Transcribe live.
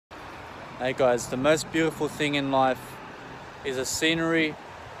Hey guys, the most beautiful thing in life is a scenery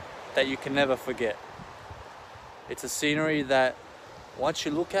that you can never forget. It's a scenery that once you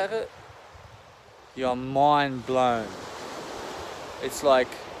look at it, you're mind blown. It's like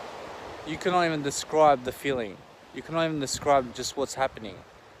you cannot even describe the feeling. You cannot even describe just what's happening.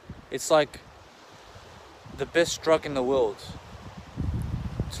 It's like the best drug in the world.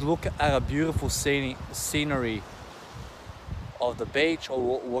 To look at a beautiful scenery of the beach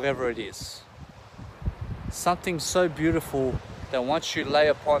or whatever it is. Something so beautiful that once you lay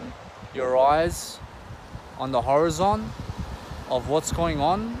upon your eyes on the horizon of what's going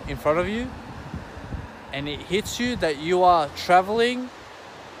on in front of you, and it hits you that you are traveling,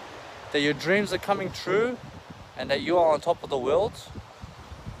 that your dreams are coming true, and that you are on top of the world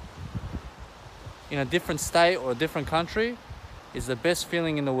in a different state or a different country, is the best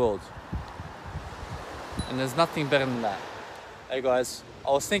feeling in the world. And there's nothing better than that. Hey guys,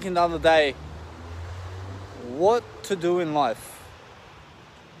 I was thinking the other day what to do in life.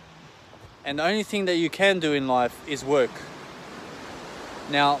 And the only thing that you can do in life is work.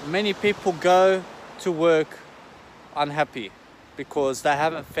 Now, many people go to work unhappy because they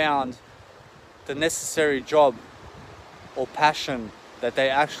haven't found the necessary job or passion that they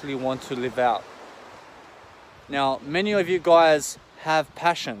actually want to live out. Now, many of you guys have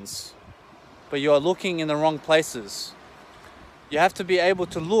passions, but you are looking in the wrong places. You have to be able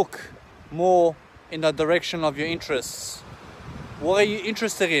to look more in the direction of your interests. What are you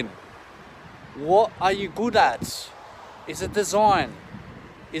interested in? What are you good at? Is it design?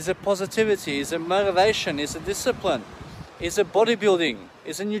 Is it positivity? Is it motivation? Is it discipline? Is it bodybuilding?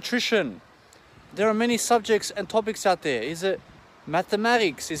 Is it nutrition? There are many subjects and topics out there. Is it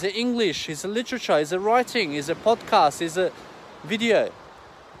mathematics? Is it English? Is it literature? Is it writing? Is it podcast? Is it video?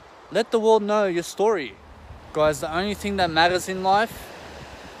 Let the world know your story. Guys, the only thing that matters in life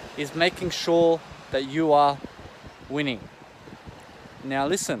is making sure that you are winning. Now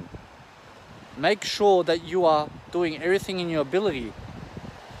listen, make sure that you are doing everything in your ability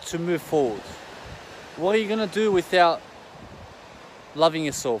to move forward. What are you going to do without loving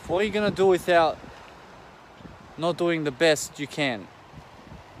yourself? What are you going to do without not doing the best you can?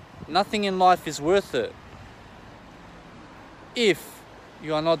 Nothing in life is worth it if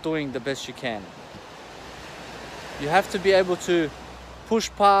you are not doing the best you can. You have to be able to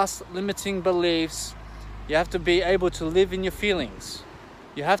push past limiting beliefs. You have to be able to live in your feelings.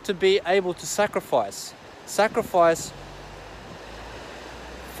 You have to be able to sacrifice. Sacrifice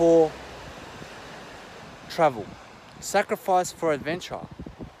for travel. Sacrifice for adventure.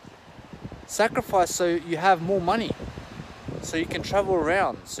 Sacrifice so you have more money, so you can travel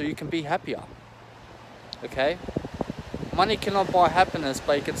around, so you can be happier. Okay? Money cannot buy happiness,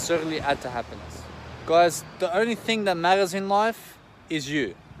 but it can certainly add to happiness. Guys, the only thing that matters in life is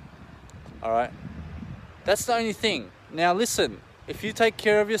you. Alright? That's the only thing. Now listen, if you take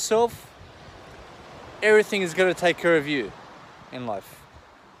care of yourself, everything is going to take care of you in life.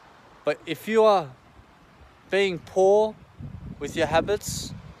 But if you are being poor with your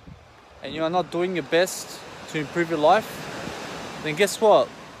habits and you are not doing your best to improve your life, then guess what?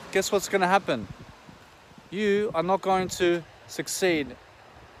 Guess what's going to happen? You are not going to succeed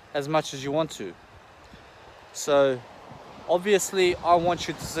as much as you want to. So obviously I want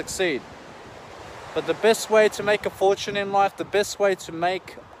you to succeed. But the best way to make a fortune in life, the best way to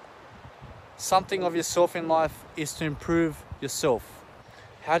make something of yourself in life is to improve yourself.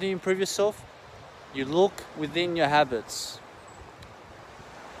 How do you improve yourself? You look within your habits.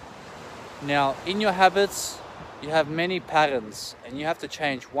 Now, in your habits, you have many patterns and you have to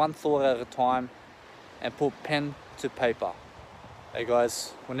change one thought at a time and put pen to paper. Hey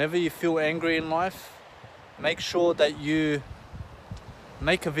guys, whenever you feel angry in life, make sure that you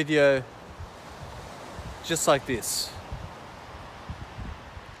make a video just like this.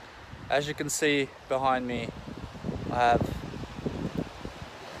 As you can see behind me, I have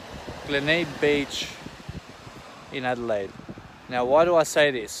Glenade Beach in Adelaide. Now, why do I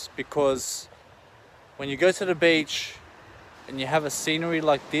say this? Because when you go to the beach and you have a scenery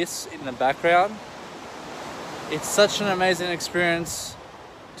like this in the background, it's such an amazing experience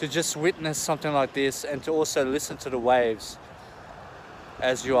to just witness something like this and to also listen to the waves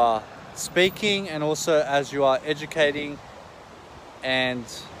as you are speaking and also as you are educating and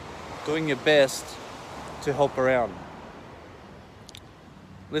doing your best to help around.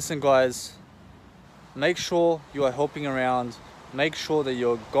 Listen guys, make sure you are helping around, make sure that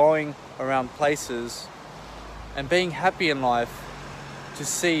you're going around places and being happy in life to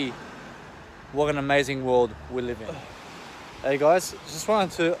see what an amazing world we live in. Hey guys, just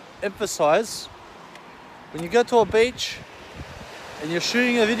wanted to emphasize, when you go to a beach and you're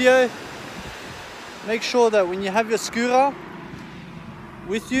shooting a video, make sure that when you have your scooter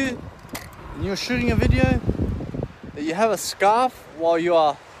with you and you're shooting a video, that you have a scarf while you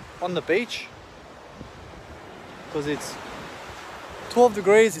are on the beach, because it's 12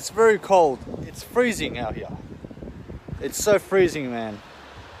 degrees, it's very cold, it's freezing out here. It's so freezing, man.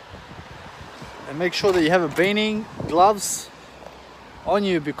 And make sure that you have a beanie, gloves on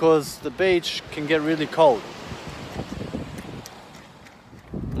you, because the beach can get really cold.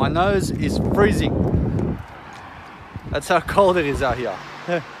 My nose is freezing. That's how cold it is out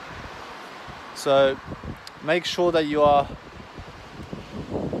here. So make sure that you are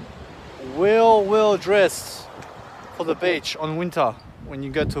well dressed for the beach on winter. When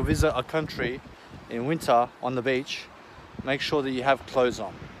you go to visit a country in winter on the beach, make sure that you have clothes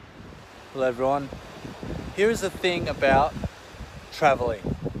on. Hello everyone. Here's the thing about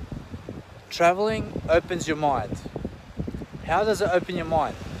traveling. Traveling opens your mind. How does it open your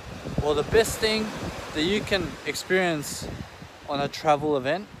mind? Well, the best thing that you can experience on a travel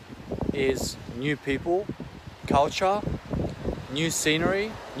event is new people, culture, new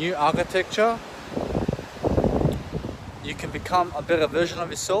scenery, new architecture. You can become a better version of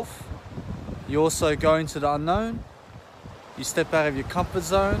yourself. You also go into the unknown. You step out of your comfort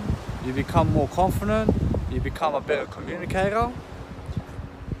zone. You become more confident. You become a better communicator.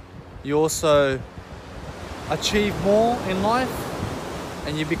 You also achieve more in life,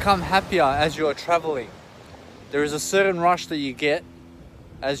 and you become happier as you are traveling. There is a certain rush that you get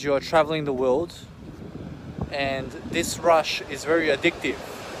as you are traveling the world, and this rush is very addictive.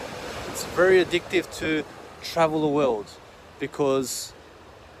 It's very addictive to travel the world because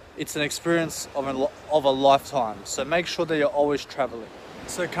it's an experience of a lifetime. So make sure that you're always traveling.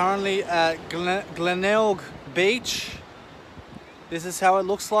 So currently at Glenelg Beach, this is how it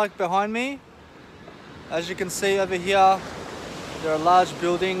looks like behind me. As you can see over here, there are large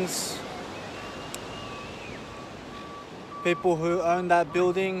buildings. People who own that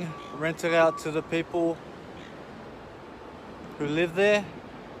building rent it out to the people who live there.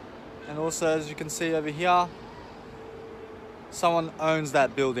 And also, as you can see over here, someone owns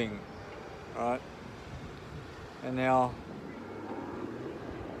that building, right? And now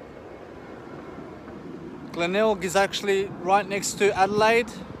Glenelg is actually right next to Adelaide.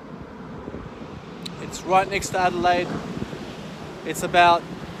 It's right next to Adelaide. It's about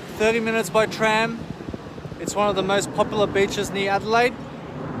 30 minutes by tram. It's one of the most popular beaches near Adelaide.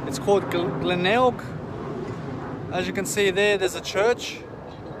 It's called Glenelg. As you can see there, there's a church.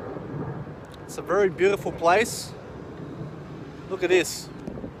 It's a very beautiful place. Look at this.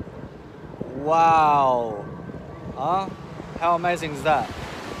 Wow. Huh? How amazing is that?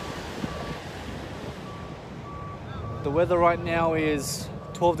 The weather right now is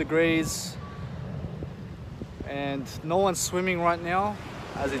 12 degrees and no one's swimming right now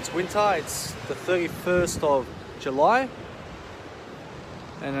as it's winter. It's the 31st of July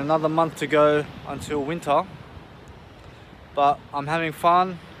and another month to go until winter. But I'm having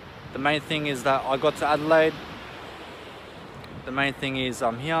fun. The main thing is that I got to Adelaide. The main thing is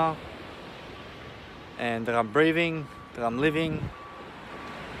I'm here and that I'm breathing, that I'm living.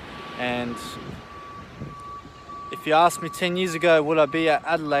 And if you asked me 10 years ago, would I be at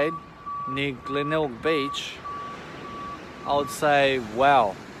Adelaide near Glenelg Beach? I would say,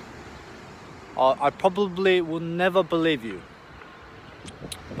 wow. I probably will never believe you.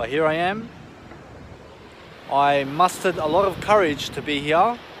 But here I am. I mustered a lot of courage to be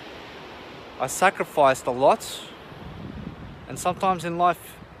here. I sacrificed a lot. And sometimes in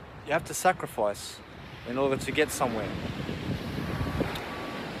life, you have to sacrifice in order to get somewhere.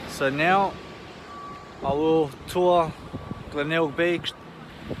 So now, I will tour Glenelg Beach.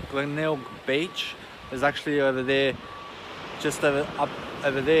 Glenelg Beach is actually over there, just up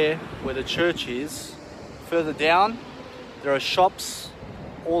over there where the church is. Further down, there are shops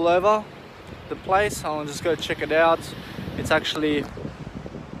all over the place. I'll just go check it out. It's actually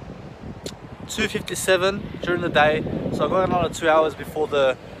 2:57 during the day, so I've got another 2 hours before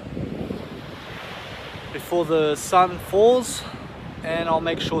the sun falls. And I'll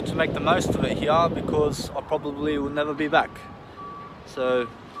make sure to make the most of it here because I probably will never be back. So,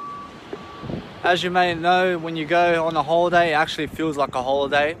 as you may know, when you go on a holiday, it actually feels like a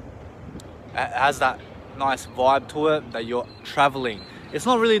holiday. It has that nice vibe to it that you're traveling. It's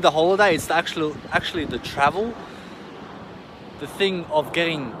not really the holiday, it's actually the travel. The thing of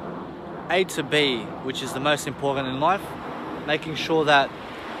getting A to B, which is the most important in life. Making sure that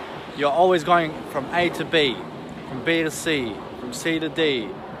you're always going from A to B, from B to C, from C to D,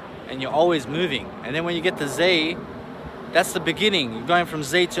 and you're always moving. And then when you get to Z, that's the beginning. You're going from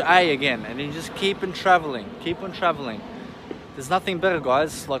Z to A again, and you just keep on traveling, keep on traveling. There's nothing better,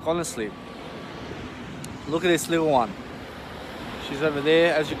 guys, like honestly. Look at this little one. She's over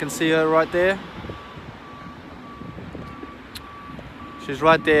there, as you can see her right there. She's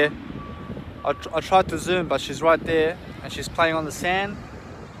right there. I tried to zoom, but she's right there, and she's playing on the sand.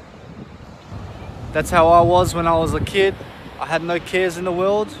 That's how I was when I was a kid. I had no cares in the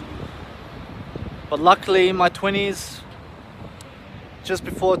world. But luckily in my 20s, just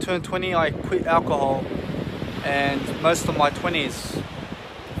before I turned 20, I quit alcohol. And most of my 20s,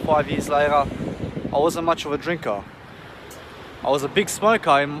 5 years later, I wasn't much of a drinker. I was a big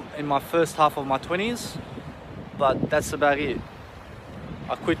smoker in my first half of my 20s, but that's about it.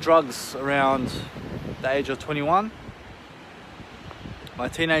 I quit drugs around the age of 21. My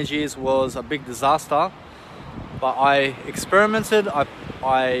teenage years was a big disaster, but I experimented.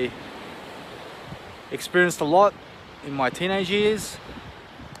 I experienced a lot in my teenage years,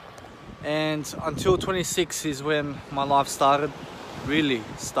 and until 26 is when my life really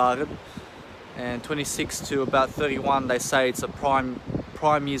started. And 26 to about 31, they say it's a prime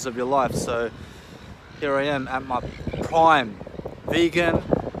years of your life. So here I am at my prime, vegan,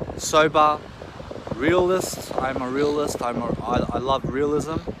 sober, realist. I'm a realist. I love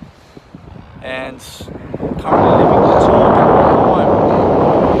realism, and currently living the prime.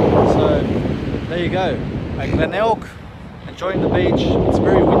 So there you go, at Glen Elk, enjoying the beach. It's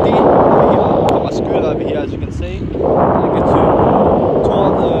very windy over here. I've got my scooter over here, as you can see. I get to tour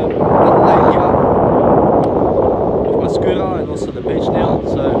the Adelaide here with my scooter, and also the beach now.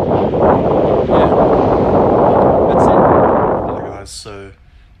 So yeah, that's it. Hello guys, so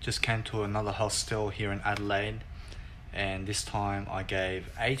just came to another hostel here in Adelaide, and this time I gave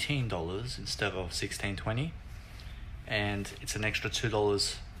 $18 instead of $16.20, and it's an extra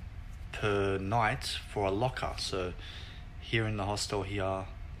 $2 per night for a locker. So here in the hostel here,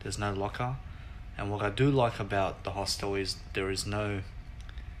 there's no locker. And what I do like about the hostel is there is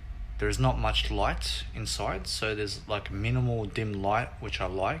not much light inside, so there's like minimal dim light, which I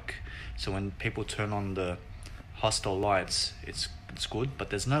like. So when people turn on the hostel lights, it's good, but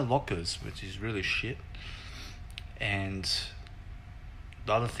there's no lockers, which is really shit. And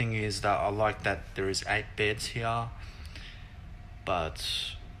the other thing is that I like that there is 8 beds here, but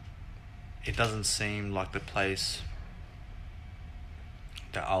it doesn't seem like the place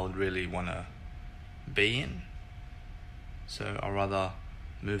that I would really want to be in. So I'd rather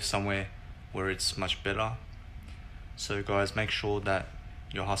move somewhere where it's much better. So guys, make sure that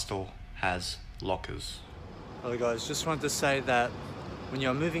your hostel has lockers. Hello guys, just wanted to say that when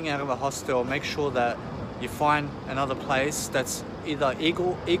you're moving out of a hostel, make sure that you find another place that's either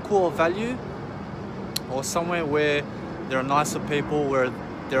equal value, or somewhere where there are nicer people, where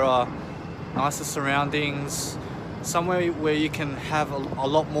there are nicer surroundings, somewhere where you can have a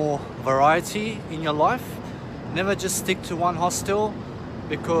lot more variety in your life. Never just stick to one hostel,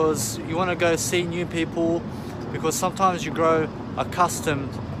 because you want to go see new people, because sometimes you grow accustomed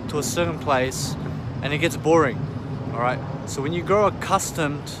to a certain place and it gets boring. All right, so when you grow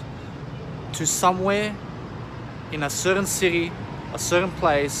accustomed to somewhere in a certain city, a certain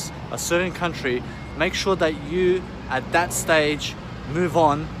place, a certain country, make sure that you at that stage move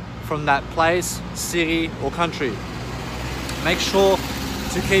on from that place, city or country. Make sure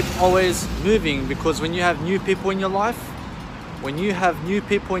to keep always moving, because when you have new people in your life,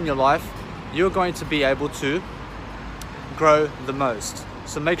 you're going to be able to grow the most.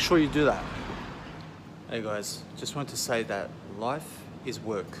 So make sure you do that. Hey guys, just want to say that life is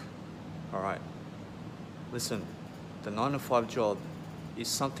work. All right, listen, the 9-to-5 job is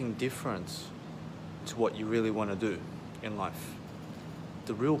something different to what you really want to do in life.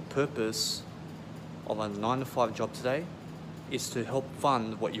 The real purpose of a 9-to-5 job today is to help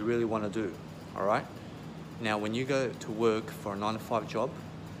fund what you really want to do. All right, now when you go to work for a 9-to-5 job,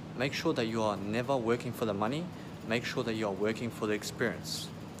 make sure that you are never working for the money. Make sure that you are working for the experience.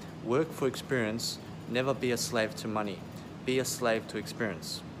 Work for experience. Never be a slave to money. Be a slave to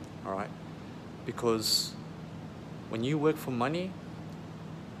experience. All right, because when you work for money,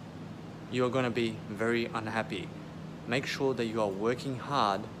 you're going to be very unhappy. Make sure that you are working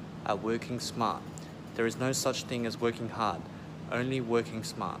hard at working smart. There is no such thing as working hard, only working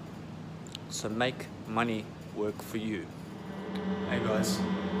smart. So make money work for you. Hey guys,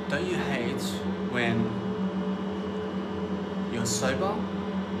 don't you hate when you're sober,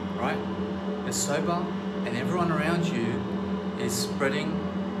 right? You're sober and everyone around you is spreading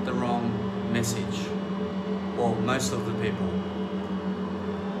the wrong message, or most of the people.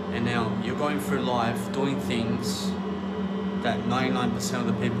 And now you're going through life doing things that 99% of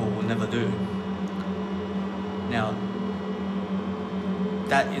the people will never do. Now,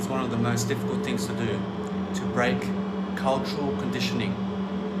 that is one of the most difficult things to do, to break cultural conditioning.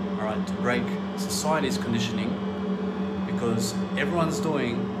 All right, to break society's conditioning, because everyone's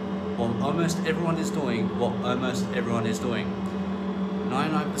doing, well, almost everyone is doing what almost everyone is doing.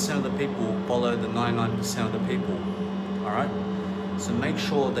 99% of the people follow the 99% of the people, alright? So make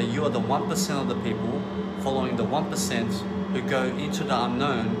sure that you are the 1% of the people following the 1% who go into the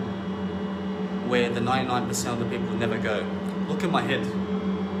unknown where the 99% of the people never go. Look at my head.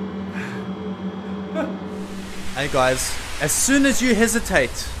 Hey guys, as soon as you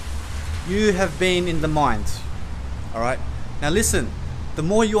hesitate, you have been in the mind. Alright? Now listen, the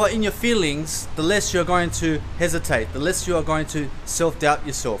more you are in your feelings, the less you're going to hesitate, the less you are going to self-doubt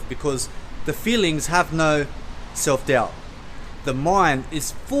yourself, because the feelings have no self-doubt. The mind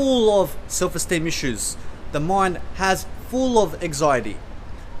is full of self-esteem issues. The mind has full of anxiety.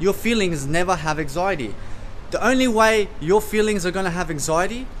 Your feelings never have anxiety. The only way your feelings are going to have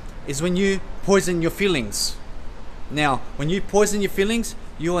anxiety is when you poison your feelings. Now, when you poison your feelings,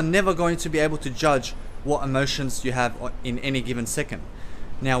 you are never going to be able to judge what emotions you have in any given second.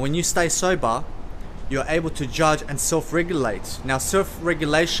 Now, when you stay sober, you're able to judge and self-regulate. Now,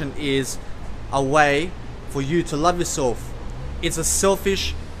 self-regulation is a way for you to love yourself. It's a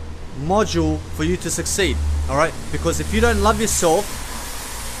selfish module for you to succeed, all right? Because if you don't love yourself,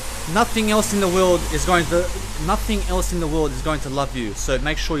 nothing else in the world is going to love you. So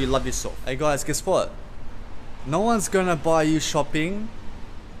make sure you love yourself. Hey guys, guess what? No one's gonna buy you shopping.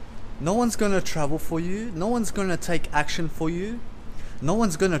 No one's gonna travel for you. No one's gonna take action for you. No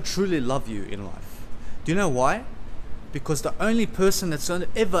one's gonna truly love you in life. Do you know why? Because the only person that's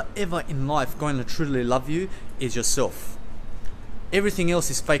ever in life going to truly love you is yourself. Everything else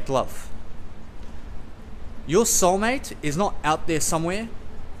is fake love. Your soulmate is not out there somewhere.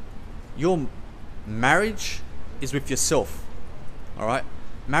 Your marriage is with yourself. Alright?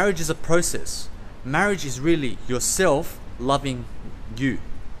 Marriage is a process. Marriage is really yourself loving you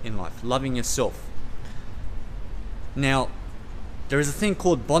in life, loving yourself. Now, there is a thing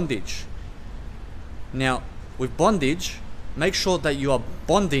called bondage. Now, with bondage, make sure that you are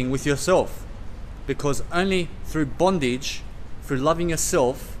bonding with yourself, because only through bondage, through loving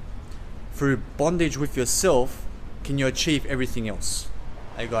yourself, through bondage with yourself, can you achieve everything else.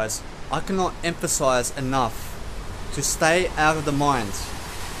 Hey guys, I cannot emphasize enough to stay out of the mind.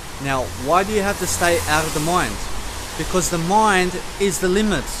 Now, why do you have to stay out of the mind? Because the mind is the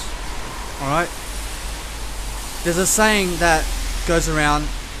limit. Alright? There's a saying that goes around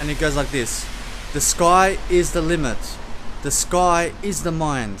and it goes like this. The sky is the limit. The sky is the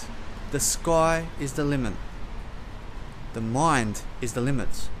mind. The sky is the limit. The mind is the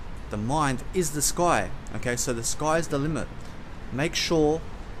limit. The mind is the sky. Okay, so the sky is the limit. Make sure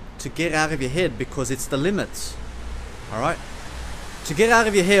to get out of your head, because it's the limit. Alright? To get out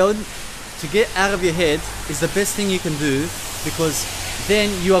of your head is the best thing you can do, because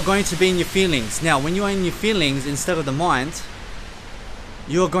then you are going to be in your feelings. Now, when you are in your feelings instead of the mind,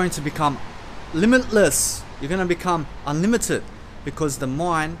 you are going to become limitless. You're going to become unlimited, because the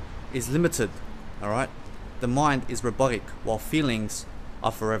mind is limited. Alright? The mind is robotic, while feelings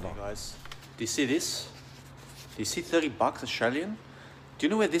are forever. Hey guys, do you see this? Do you see 30 bucks Australian? Do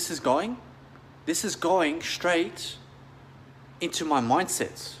you know where this is going? This is going straight into my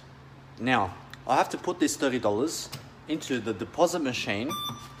mindset. Now, I have to put this $30 into the deposit machine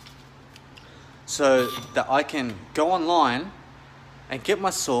so that I can go online and get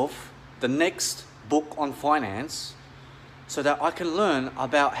myself the next book on finance, so that I can learn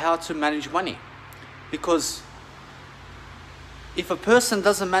about how to manage money. Because if a person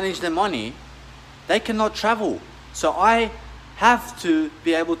doesn't manage their money, they cannot travel. So I have to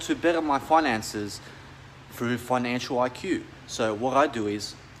be able to better my finances through financial IQ. So what I do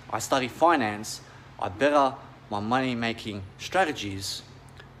is I study finance, I better my money making strategies,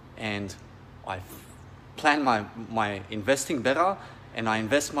 and I plan my investing better, and I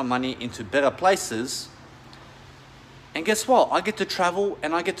invest my money into better places. And guess what? I get to travel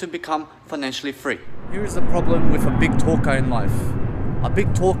and I get to become financially free. Here is the problem with a big talker in life. A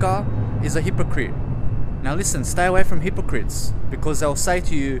big talker is a hypocrite. Now listen, stay away from hypocrites, because they'll say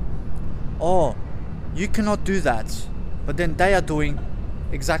to you, oh, you cannot do that, but then they are doing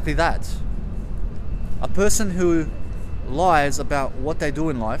exactly that. A person who lies about what they do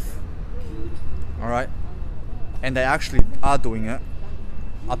in life, alright, and they actually are doing it,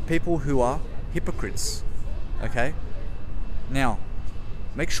 are people who are hypocrites. Okay? Now,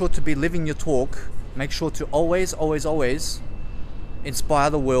 make sure to be living your talk. Make sure to always inspire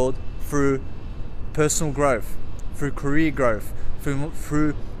the world through personal growth, through career growth,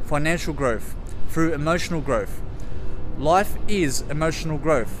 through financial growth, through emotional growth. Life is emotional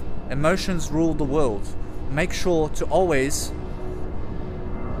growth. Emotions rule the world. Make sure to always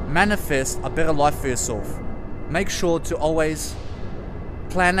manifest a better life for yourself. Make sure to always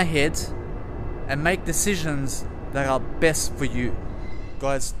plan ahead and make decisions that are best for you.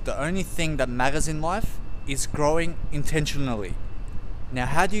 Guys, the only thing that matters in life is growing intentionally. Now,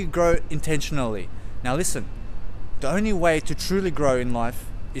 how do you grow intentionally? Now listen, the only way to truly grow in life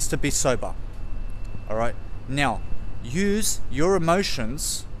is to be sober. Alright? Now, use your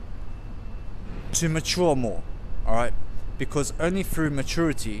emotions to mature more. Alright? Because only through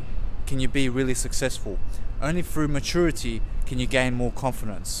maturity can you be really successful. Only through maturity can you gain more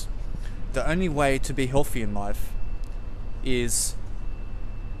confidence. The only way to be healthy in life is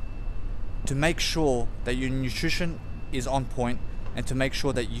to make sure that your nutrition is on point and to make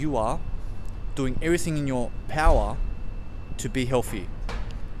sure that you are doing everything in your power to be healthy.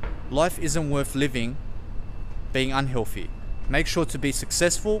 Life isn't worth living being unhealthy. Make sure to be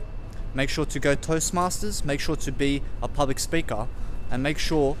successful, make sure to go Toastmasters, make sure to be a public speaker, and make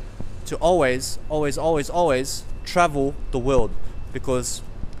sure to always travel the world, because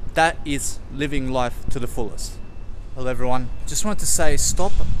that is living life to the fullest. Hello everyone, just wanted to say,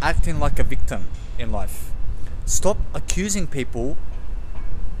 stop acting like a victim in life. Stop accusing people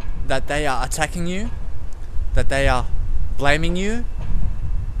that they are attacking you, that they are blaming you,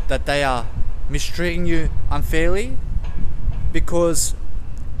 that they are mistreating you unfairly, because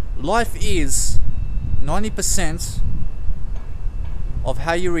life is 90% of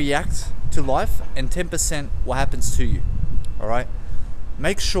how you react to life and 10% what happens to you. Alright?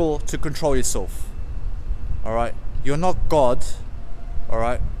 Make sure to control yourself. Alright? You're not God.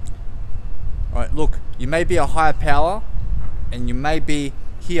 Alright? Alright, look, you may be a higher power and you may be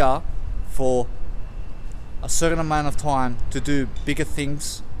here for a certain amount of time to do bigger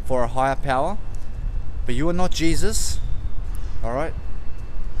things for a higher power, but you are not Jesus. Alright?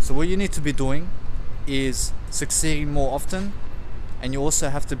 So what you need to be doing is succeeding more often, and you also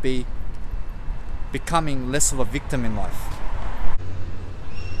have to be becoming less of a victim in life.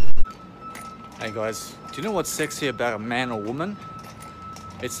 Hey guys, do you know what's sexy about a man or woman?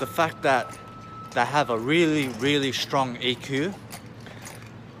 It's the fact that they have a really strong EQ.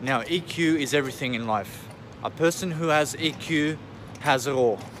 Now, EQ is everything in life. A person who has EQ has it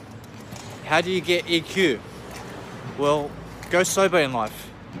all. How do you get EQ? Well, go sober in life.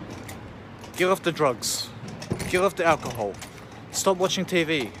 Get off the drugs. Get off the alcohol. Stop watching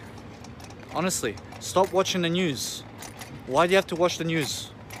TV. Honestly, stop watching the news. Why do you have to watch the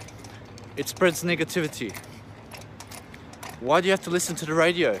news? It spreads negativity. Why do you have to listen to the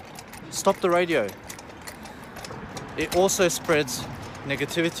radio? Stop the radio. It also spreads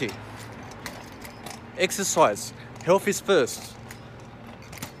negativity. Exercise. Health is first.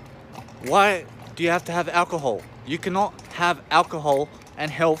 Why do you have to have alcohol? You cannot have alcohol and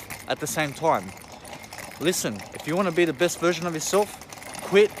health at the same time. Listen, if you want to be the best version of yourself,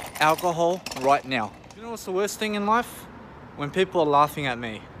 quit alcohol right now. You know what's the worst thing in life? When people are laughing at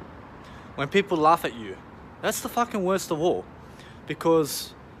me. When people laugh at you. That's the fucking worst of all.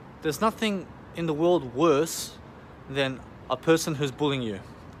 Because there's nothing in the world worse than a person who's bullying you.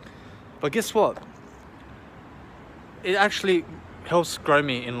 But guess what? It actually helps grow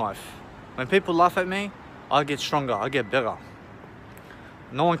me in life. When people laugh at me, I get stronger, I get better.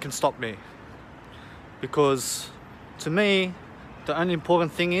 No one can stop me. Because to me, the only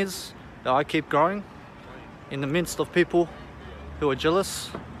important thing is that I keep growing in the midst of people who are jealous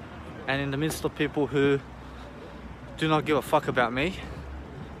and in the midst of people who do not give a fuck about me.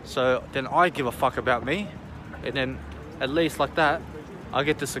 So then I give a fuck about me, and then at least like that I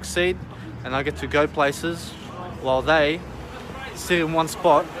get to succeed and I get to go places while they sit in one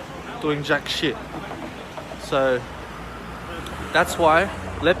spot doing jack shit. So that's why,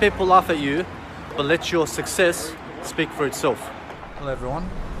 let people laugh at you, but let your success speak for itself. Hello everyone.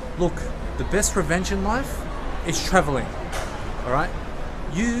 Look, the best revenge in life is traveling. Alright?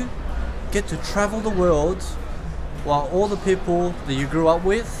 You get to travel the world while all the people that you grew up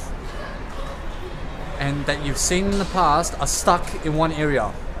with and that you've seen in the past are stuck in one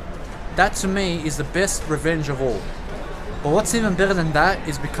area. That to me is the best revenge of all. But what's even better than that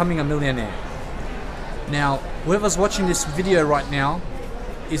is becoming a millionaire. Now, whoever's watching this video right now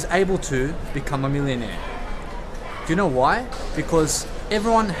is able to become a millionaire. Do you know why? Because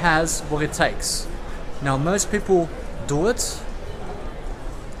everyone has what it takes. Now, most people do it,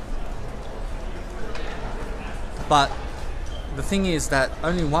 but the thing is that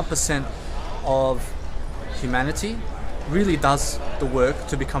only 1% of humanity really does the work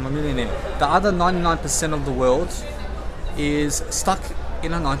to become a millionaire. The other 99% of the world is stuck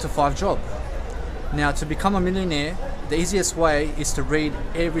in a 9-to-5 job. Now, to become a millionaire, the easiest way is to read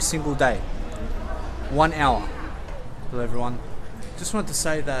every single day. 1 hour. Hello everyone. just wanted to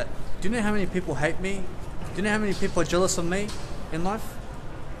say that, do you know how many people hate me? Do you know how many people are jealous of me in life?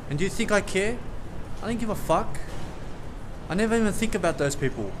 And do you think I care? I don't give a fuck. I never even think about those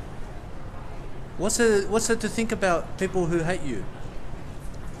people. What's there to think about people who hate you?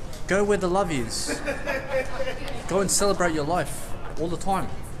 Go where the love is. Go and celebrate your life all the time.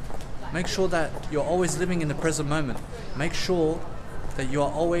 Make sure that you're always living in the present moment. Make sure that you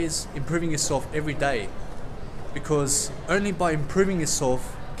are always improving yourself every day. Because only by improving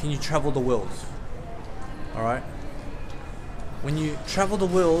yourself can you travel the world. Alright? When you travel the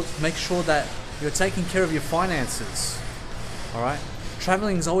world, make sure that you're taking care of your finances. Alright?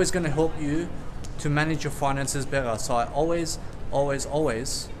 Traveling is always going to help you to manage your finances better. So I always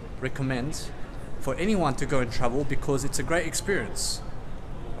recommend for anyone to go and travel because it's a great experience.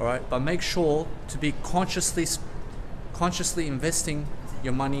 Alright? But make sure to be consciously investing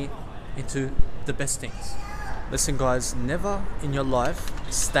your money into the best things. Listen guys, never in your life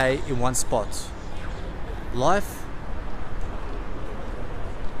stay in one spot. Life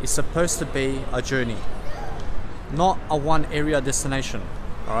is supposed to be a journey, not a one area destination.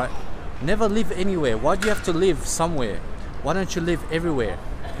 Alright? Never live anywhere. Why do you have to live somewhere? Why don't you live everywhere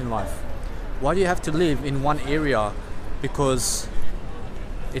in life? Why do you have to live in one area because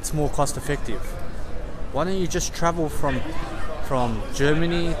it's more cost effective? Why don't you just travel from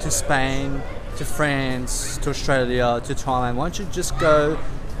Germany to Spain to France to Australia to Thailand? Why don't you just go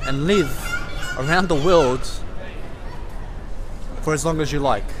and live around the world for as long as you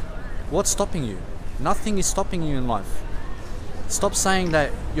like? What's stopping you? Nothing is stopping you in life. Stop saying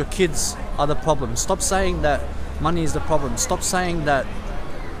that your kids are the problem. Stop saying that money is the problem. Stop saying that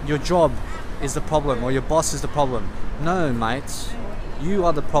your job is the problem or your boss is the problem. No, mate. You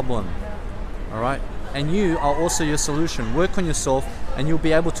are the problem. Alright? And you are also your solution. Work on yourself and you'll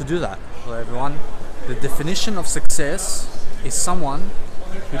be able to do that. Hello everyone. The definition of success is someone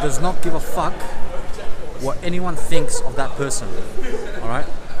who does not give a fuck what anyone thinks of that person. Alright?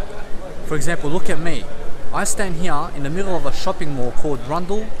 For example, look at me. I stand here in the middle of a shopping mall called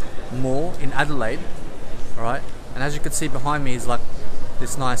Rundle Mall in Adelaide. Alright? And as you can see behind me is like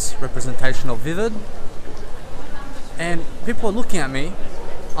this nice representation of Vivid. And people are looking at me.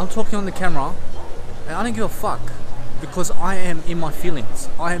 I'm talking on the camera and I don't give a fuck because I am in my feelings.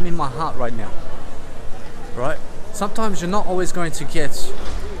 I am in my heart right now. Right? Sometimes you're not always going to get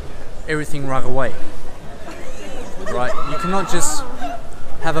everything right away. Right? You cannot just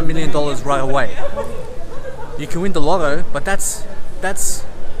have $1 million right away. You can win the lotto, but that's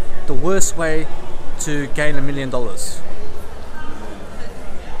the worst way to gain $1 million.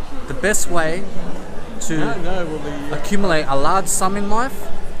 The best way to accumulate a large sum in life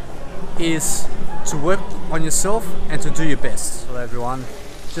is to work on yourself and to do your best. Hello everyone.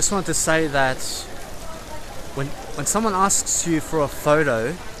 Just wanted to say that when someone asks you for a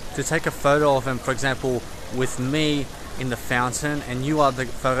photo, to take a photo of them, for example, with me in the fountain and you are the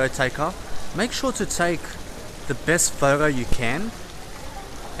photo taker, make sure to take the best photo you can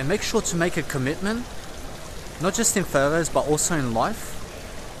and make sure to make a commitment, not just in photos but also in life.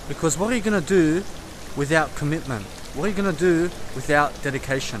 Because what are you going to do without commitment? What are you going to do without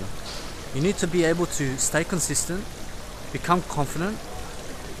dedication? You need to be able to stay consistent, become confident,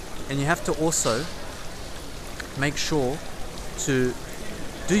 and you have to also make sure to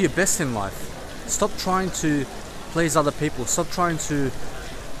do your best in life. Stop trying to please other people. Stop trying to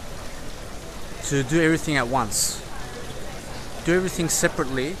do everything at once. Do everything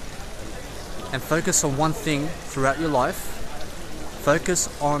separately and focus on one thing throughout your life. Focus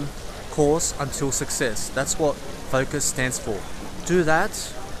on course until success. That's what focus stands for. Do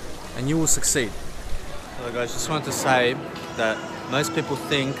that and you will succeed. Hello guys, just wanted to say that most people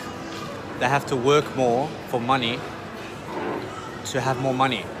think they have to work more for money to have more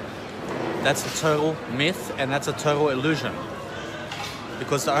money. That's a total myth and that's a total illusion.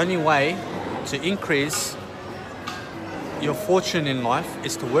 Because the only way to increase your fortune in life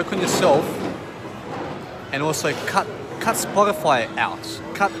is to work on yourself and also cut Spotify out,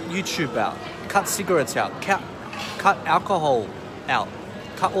 cut YouTube out, cut cigarettes out, cut alcohol out,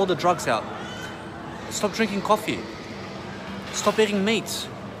 cut all the drugs out. Stop drinking coffee. Stop eating meat.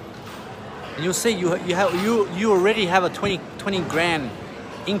 And you'll see you already have a 20 grand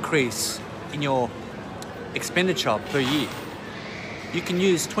increase in your expenditure per year. You can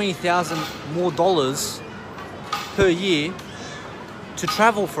use $20,000 more per year to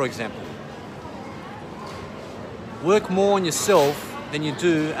travel, for example. Work more on yourself than you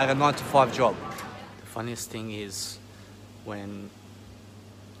do at a 9-to-5 job. The funniest thing is when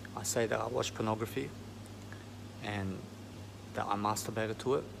I say that I watch pornography and that I masturbated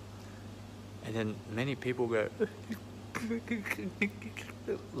to it, and then many people go,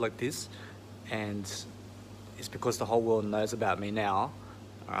 like this, and it's because the whole world knows about me now,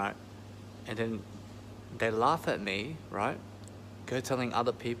 alright? And then they laugh at me, right? Go telling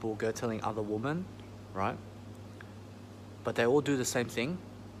other people, go telling other women, right? But they all do the same thing.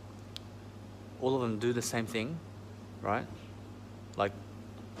 All of them do the same thing, right? Like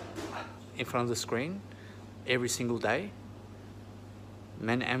in front of the screen every single day,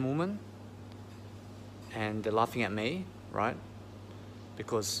 men and women, and they're laughing at me, right?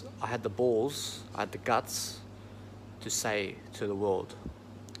 Because I had the balls, I had the guts to say to the world,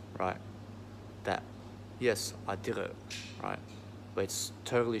 right, that yes, I did it, right? But it's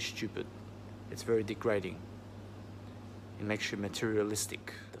totally stupid. It's very degrading. It makes you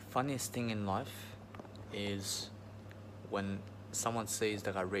materialistic. The funniest thing in life is when someone sees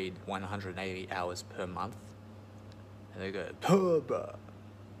that I read 180 hours per month, and they go, "Puh, bruh,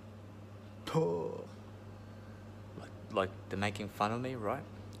 puh." Like they're making fun of me, right?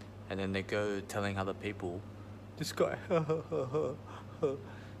 And then they go telling other people, this guy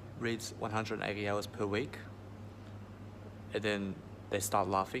reads 180 hours per week. And then they start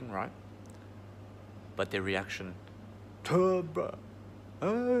laughing, right? But their reaction, "Puh, bruh,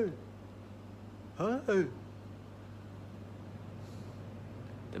 hey, hey."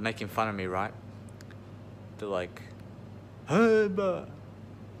 They're making fun of me, right? They're like, "Hey, bruh,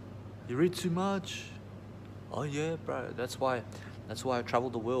 you read too much." Oh yeah, bro, that's why I travel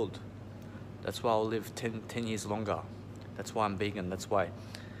the world. That's why I'll live 10 years longer. That's why I'm vegan. That's why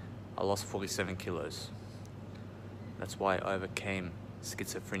I lost 47 kilos. That's why I overcame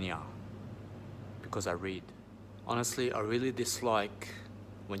schizophrenia. Because I read. Honestly, I really dislike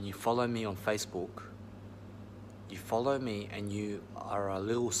when you follow me on Facebook. You follow me and you are a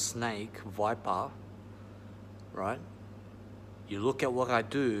little snake, viper, right? You look at what I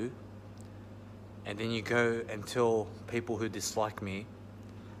do, and then you go and tell people who dislike me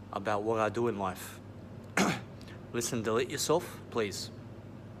about what I do in life. Listen, delete yourself, please.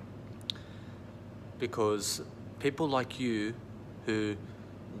 Because people like you who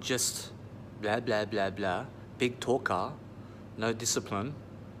just blah, blah, blah, blah, big talker, no discipline,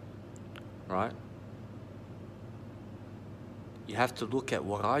 right? You have to look at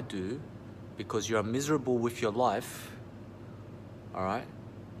what I do because you're miserable with your life, all right?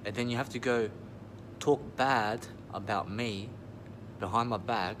 And then you have to go talk bad about me behind my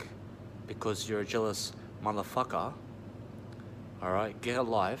back because you're a jealous motherfucker. Alright, get a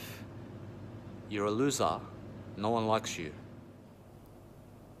life. You're a loser. No one likes you.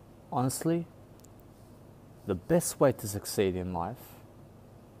 Honestly, the best way to succeed in life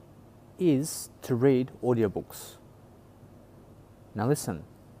is to read audiobooks. Now listen,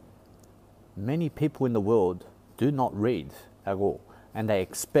 many people in the world do not read at all, and they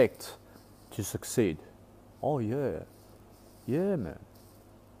expect to succeed. Oh yeah, man.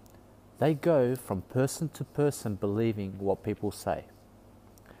 They go from person to person believing what people say.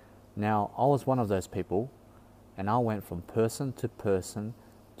 Now, I was one of those people, and I went from person to person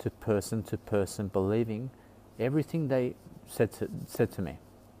to person to person believing everything they said to me,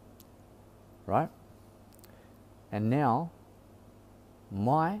 right? And now,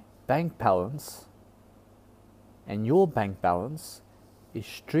 my bank balance and your bank balance is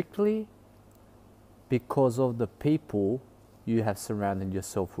strictly because of the people you have surrounded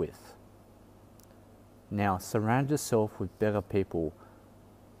yourself with. Now, surround yourself with better people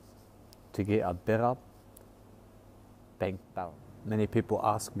to get a better bank balance. Many people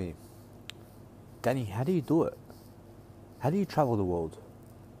ask me, "Danny, how do you do it? How do you travel the world?"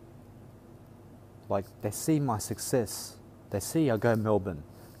 Like, they see my success. They see I go Melbourne.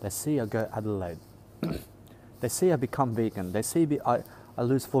 They see I go Adelaide. They see I become vegan. They see I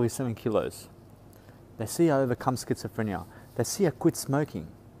lose 47 kilos. They see I overcome schizophrenia. They see I quit smoking.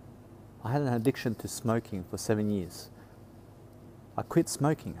 I had an addiction to smoking for 7 years. I quit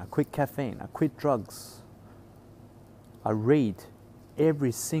smoking. I quit caffeine. I quit drugs. I read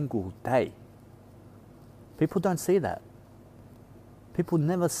every single day. People don't see that. People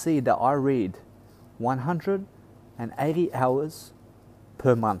never see that I read 180 hours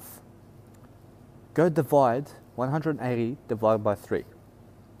per month. Go divide 180 divided by 3.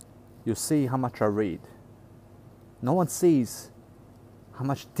 You'll see how much I read. No one sees how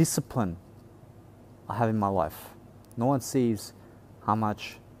much discipline I have in my life. No one sees how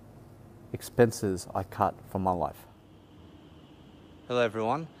much expenses I cut from my life. Hello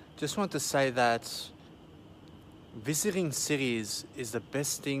everyone. Just want to say that visiting cities is the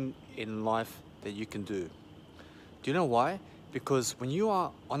best thing in life that you can do. Do you know why? Because when you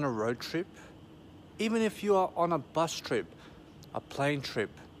are on a road trip, even if you are on a bus trip, a plane trip,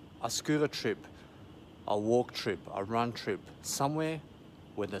 a scooter trip, a walk trip, a run trip, somewhere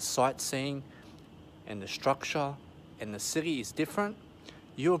where the sightseeing and the structure and the city is different,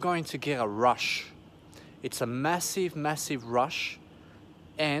 you're going to get a rush. It's a massive, massive rush,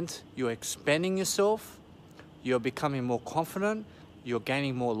 and you're expanding yourself, you're becoming more confident, you're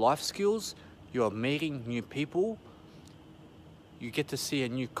gaining more life skills, you're meeting new people, you get to see a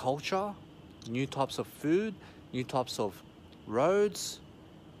new culture, new types of food, new types of roads.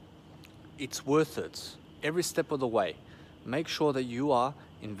 It's worth it every step of the way. Make sure that you are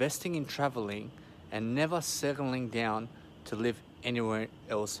investing in traveling and never settling down to live anywhere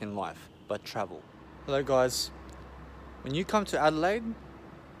else in life but travel. Hello guys, when you come to Adelaide,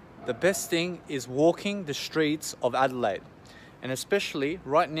 the best thing is walking the streets of Adelaide, and especially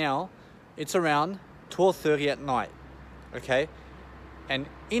right now it's around 12:30 at night, okay? And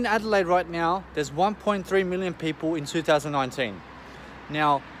in Adelaide right now there's 1.3 million people in 2019.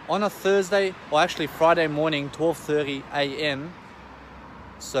 Now on a Thursday, or actually Friday morning, 12:30 a.m,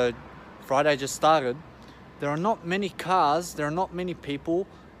 so Friday just started, there are not many cars, there are not many people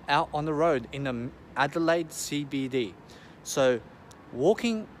out on the road in the Adelaide CBD. So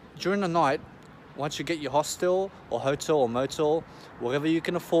walking during the night, once you get your hostel or hotel or motel, whatever you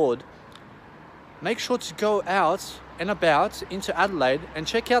can afford, make sure to go out and about into Adelaide and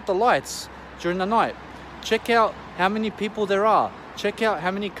check out the lights during the night. Check out how many people there are. Check out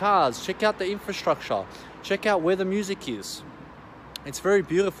how many cars. Check out the infrastructure. Check out where the music is. It's very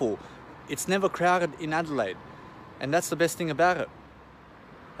beautiful. It's never crowded in Adelaide, and that's the best thing about it.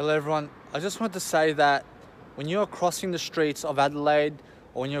 Hello everyone, I just wanted to say that when you're crossing the streets of Adelaide,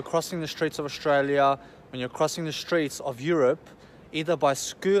 or when you're crossing the streets of Australia, when you're crossing the streets of Europe, either by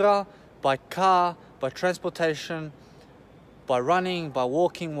scooter, by car, by transportation, by running, by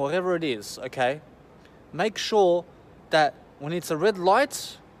walking, whatever it is, okay? Make sure that when it's a red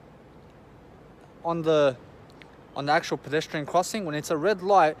light on the actual pedestrian crossing, when it's a red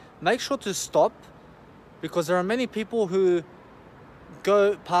light, make sure to stop, because there are many people who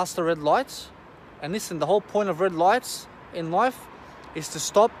go past the red lights. And listen, the whole point of red lights in life is to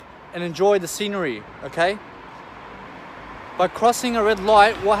stop and enjoy the scenery, okay? By crossing a red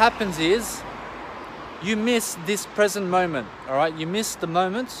light, what happens is you miss this present moment, all right? You miss the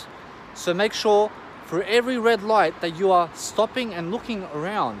moment. So make sure for every red light that you are stopping and looking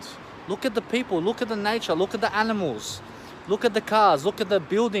around. Look at the people, look at the nature, look at the animals, look at the cars, look at the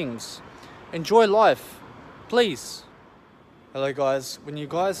buildings. Enjoy life, please. Hello guys, when you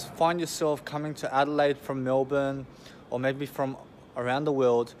guys find yourself coming to Adelaide from Melbourne, or maybe from around the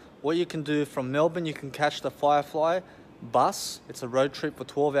world, what you can do from Melbourne, you can catch the Firefly bus. It's a road trip for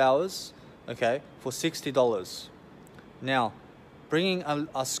 12 hours, okay, for $60. Now, bringing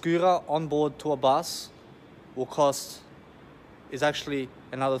a scooter on board to a bus is actually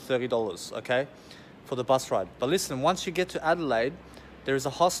another $30, okay, for the bus ride. But listen, once you get to Adelaide, there is a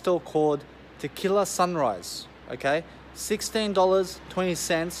hostel called Tequila Sunrise, okay?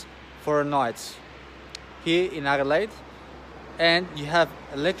 $16.20 for a night here in Adelaide. And you have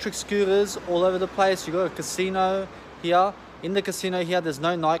electric scooters all over the place. You got a casino here. In the casino here, there's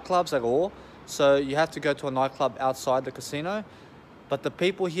no nightclubs at all, so you have to go to a nightclub outside the casino. But the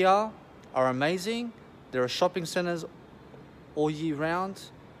people here are amazing. There are shopping centers all year round,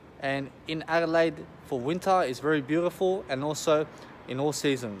 and in Adelaide for winter is very beautiful, and also in all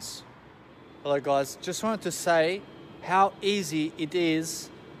seasons. Hello guys, just wanted to say how easy it is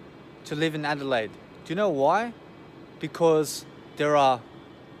to live in Adelaide. Do you know why? Because there are,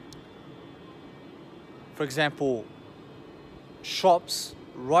 for example, shops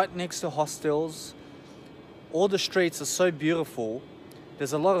right next to hostels. All the streets are so beautiful.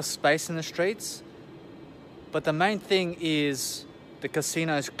 There's a lot of space in the streets, but the main thing is the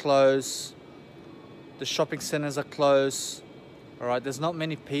casinos closed, the shopping centers are closed, all right? There's not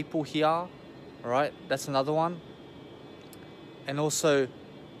many people here, all right? That's another one. And also,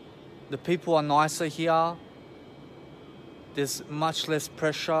 the people are nicer here. There's much less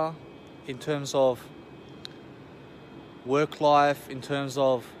pressure in terms of work life, in terms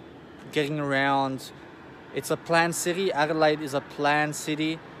of getting around. It's a planned city. Adelaide is a planned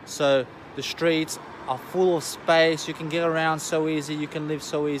city, so the streets are full of space. You can get around so easy, you can live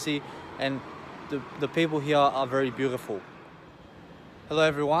so easy, and the people here are very beautiful. Hello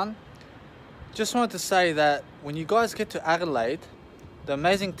everyone. Just wanted to say that when you guys get to Adelaide, the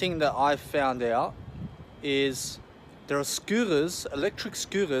amazing thing that I found out is there are scooters, electric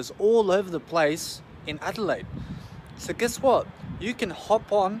scooters all over the place in Adelaide. So guess what? You can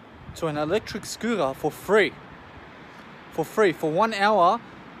hop on to an electric scooter for free. For free. For 1 hour,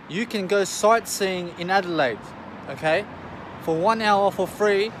 you can go sightseeing in Adelaide, okay? For 1 hour for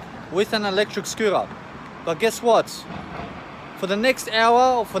free with an electric scooter. But guess what? For the next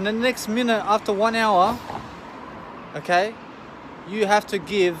hour or for the next minute after 1 hour, okay, you have to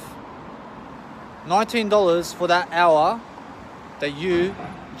give $19 for that hour that you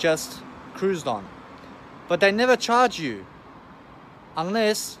just cruised on. But they never charge you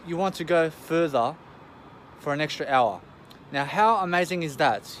unless you want to go further for an extra hour. Now, how amazing is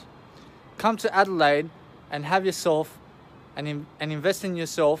that? Come to Adelaide and have yourself and invest in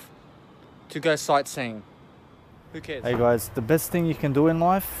yourself to go sightseeing. Who cares? Hey guys, the best thing you can do in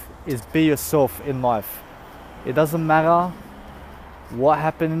life is be yourself in life. It doesn't matter what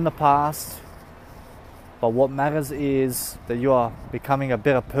happened in the past, but what matters is that you are becoming a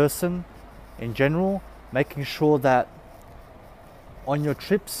better person in general, making sure that on your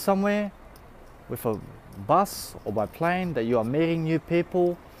trips somewhere with a bus or by plane that you are meeting new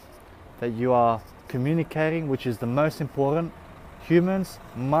people, that you are communicating, which is the most important. Humans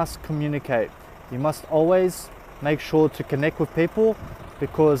must communicate. You must always make sure to connect with people,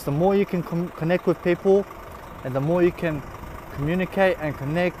 because the more you can connect with people and the more you can communicate and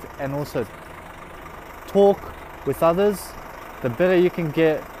connect and also talk with others, the better you can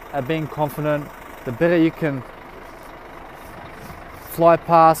get at being confident, the better you can fly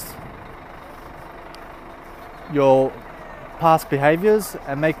past your past behaviors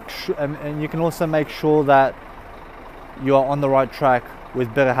and and you can also make sure that you are on the right track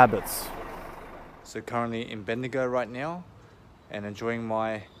with better habits. So currently in Bendigo right now and enjoying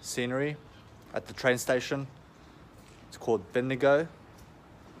my scenery at the train station. It's called Bendigo.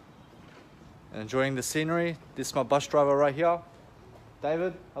 And enjoying the scenery. This is my bus driver right here.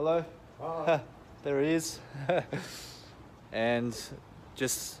 David, hello. Hi. There he is. And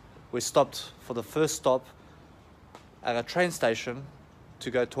we stopped for the first stop at a train station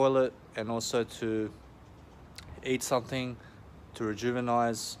to go toilet and also to eat something, to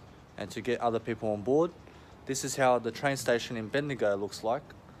rejuvenise and to get other people on board. This is how the train station in Bendigo looks like.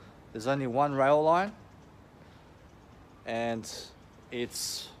 There's only one rail line and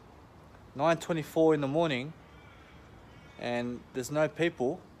it's 9:24 in the morning and there's no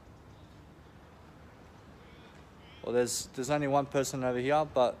people. Well, there's only one person over here,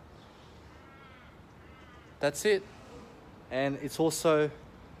 but that's it. And it's also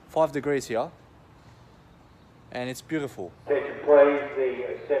 5 degrees here and it's beautiful.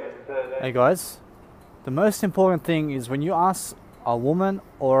 Hey guys, the most important thing is when you ask a woman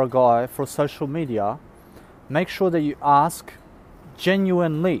or a guy for social media, make sure that you ask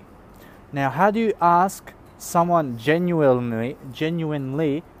genuinely. Now, how do you ask someone genuinely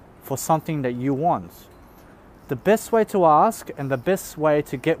for something that you want? The best way to ask and the best way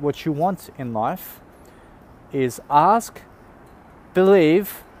to get what you want in life is ask,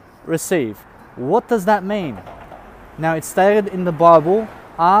 believe, receive. What does that mean? Now, it's stated in the Bible,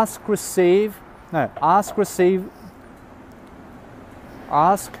 ask, believe,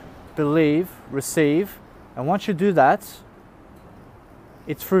 receive. And once you do that,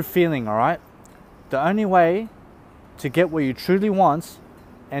 it's through feeling, all right? The only way to get what you truly want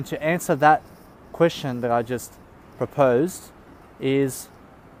and to answer that question that I just proposed is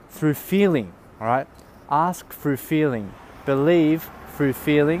through feeling, all right? Ask through feeling, believe through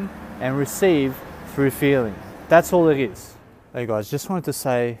feeling, and receive through feeling. That's all it is. Hey guys, just wanted to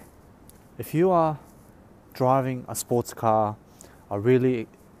say, if you are driving a sports car, a really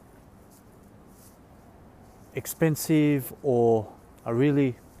expensive or a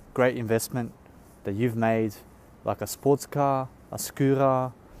really great investment that you've made, like a sports car, a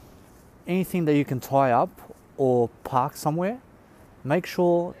scooter, anything that you can tie up or park somewhere, make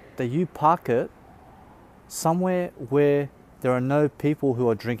sure that you park it somewhere where there are no people who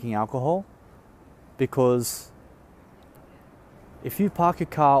are drinking alcohol, because if you park your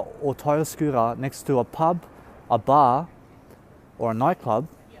car or tie your scooter next to a pub, a bar, or a nightclub,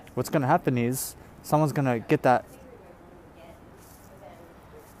 what's going to happen is someone's going to get that.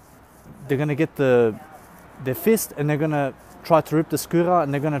 They're going to get their fist and they're going to try to rip the scooter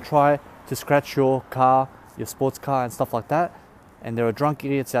and they're going to try to scratch your car, your sports car and stuff like that. And there are drunk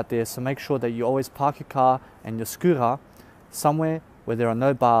idiots out there, so make sure that you always park your car and your scooter somewhere where there are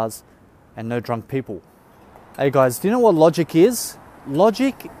no bars and no drunk people. Hey guys, do you know what logic is?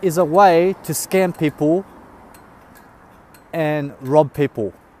 Logic is a way to scam people and rob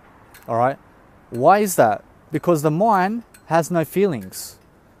people, all right? Why is that? Because the mind has no feelings.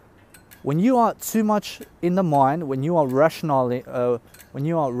 When you are too much in the mind, when you are rationalizing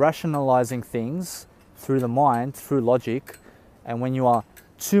things through the mind, through logic, and when you are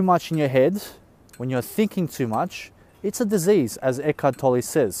too much in your head, when you're thinking too much, it's a disease, as Eckhart Tolle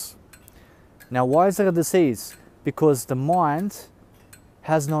says. Now, why is it a disease? Because the mind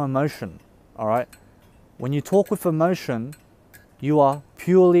has no emotion, all right? When you talk with emotion, you are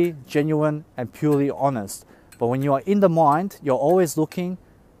purely genuine and purely honest. But when you are in the mind, you're always looking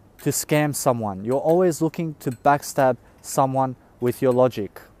to scam someone. You're always looking to backstab someone with your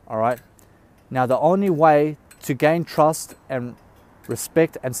logic, all right? Now, the only way to gain trust and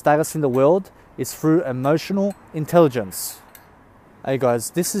respect and status in the world is through emotional intelligence. Hey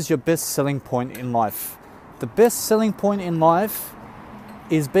guys, this is your best selling point in life. The best selling point in life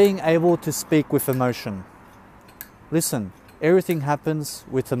is being able to speak with emotion. Listen, everything happens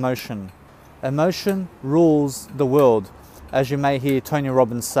with emotion. Emotion rules the world, as you may hear Tony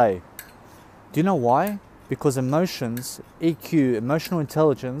Robbins say. Do you know why? Because emotions, EQ, emotional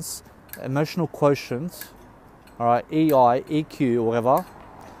intelligence, emotional quotient, all right, EI, EQ, whatever,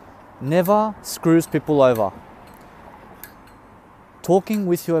 never screws people over. Talking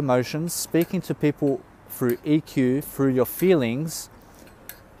with your emotions, speaking to people through EQ, through your feelings,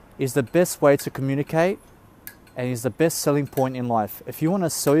 is the best way to communicate and is the best selling point in life. If you want to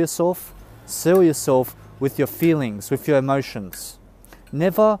sell yourself with your feelings, with your emotions.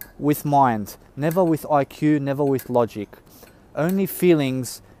 Never with mind, never with IQ, never with logic. Only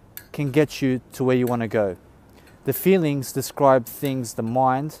feelings can get you to where you want to go. The feelings describe things the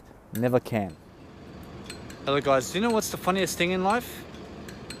mind never can. Hello guys, do you know what's the funniest thing in life?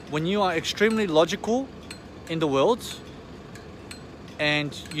 When you are extremely logical in the world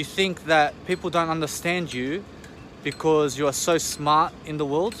and you think that people don't understand you because you are so smart in the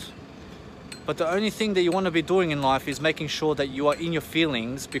world, but the only thing that you want to be doing in life is making sure that you are in your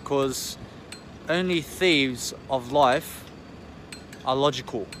feelings, because only thieves of life are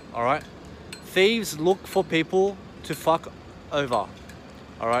logical, all right? Thieves look for people to fuck over,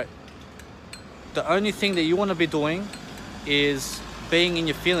 all right? The only thing that you want to be doing is being in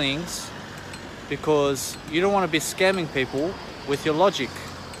your feelings, because you don't want to be scamming people with your logic.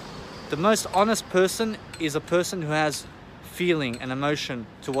 The most honest person is a person who has feeling and emotion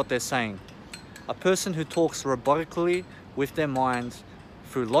to what they're saying. A person who talks robotically with their mind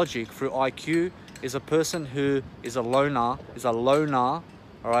through logic, through IQ, is a person who is a loner, all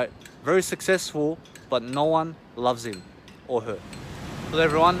right? Very successful, but no one loves him or her. Hello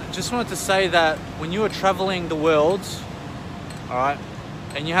everyone, just wanted to say that when you are traveling the world, all right,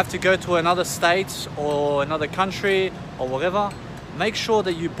 and you have to go to another state or another country or whatever, make sure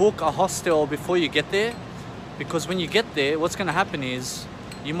that you book a hostel before you get there, because when you get there, what's going to happen is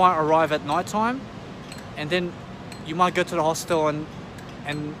you might arrive at night time, and then you might go to the hostel and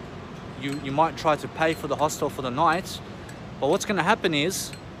you might try to pay for the hostel for the night. But what's going to happen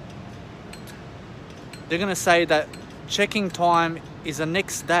is they're going to say that check-in time is the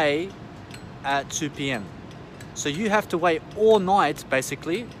next day at 2 p.m. So you have to wait all night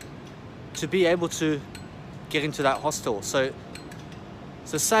basically to be able to get into that hostel. So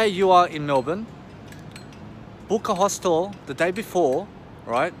say you are in Melbourne, book a hostel the day before,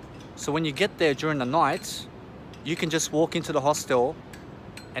 right? So when you get there during the night, you can just walk into the hostel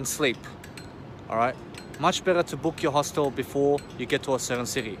and sleep, all right? Much better to book your hostel before you get to a certain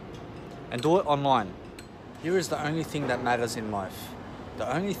city, and do it online. Here is the only thing that matters in life.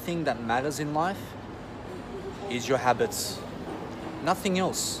 The only thing that matters in life is your habits. Nothing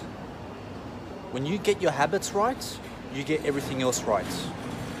else. When you get your habits right, you get everything else right.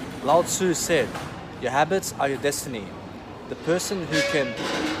 Lao Tzu said, your habits are your destiny. The person who can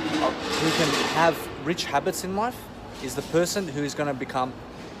have rich habits in life is the person who is going to become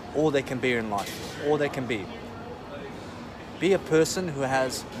all they can be in life, all they can be. Be a person who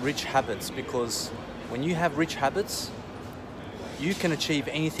has rich habits, because when you have rich habits, you can achieve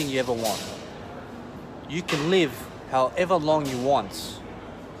anything you ever want. You can live however long you want.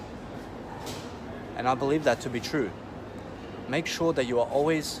 And I believe that to be true. Make sure that you are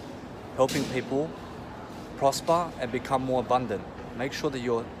always helping people prosper and become more abundant. Make sure that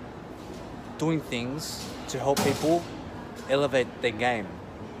you're doing things to help people elevate their game,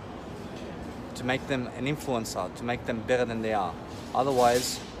 to make them an influencer, to make them better than they are.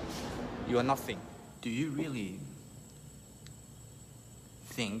 Otherwise, you are nothing. Do you really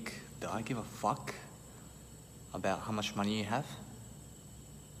think that I give a fuck about how much money you have?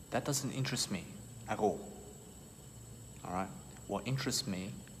 That doesn't interest me at all. All right? What interests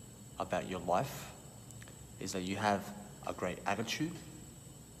me about your life is that you have a great attitude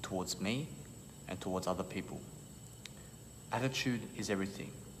towards me and towards other people. Attitude is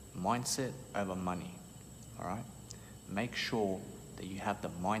everything. Mindset over money. All right? Make sure that you have the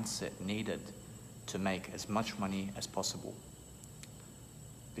mindset needed to make as much money as possible.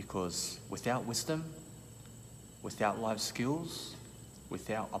 Because without wisdom, without life skills,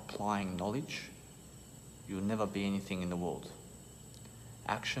 without applying knowledge, you'll never be anything in the world.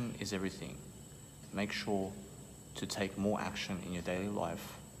 Action is everything. make sure to take more action in your daily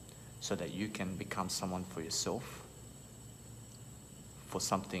life so that you can become someone for yourself, for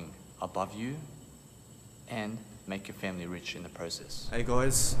something above you, and make your family rich in the process. Hey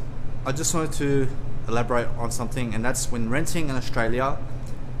guys, I just wanted to elaborate on something, and that's when renting in Australia,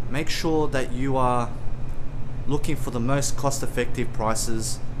 make sure that you are looking for the most cost-effective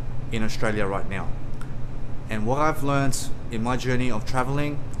prices in Australia right now. And what I've learned in my journey of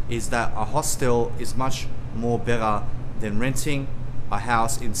traveling is that a hostel is much more better than renting a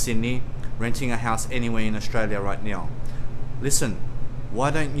house in Sydney, renting a house anywhere in Australia right now. Listen,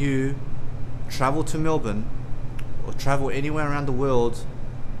 why don't you travel to Melbourne or travel anywhere around the world,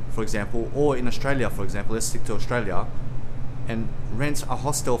 for example, or in Australia, for example, let's stick to Australia, and rent a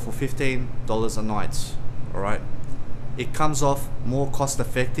hostel for $15 a night, all right? It comes off more cost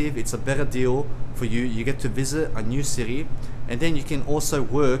effective. It's a better deal for you. You get to visit a new city, and then you can also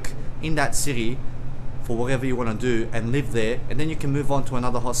work in that city for whatever you want to do and live there, and then you can move on to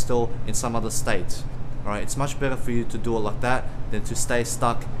another hostel in some other state. All right, it's much better for you to do it like that than to stay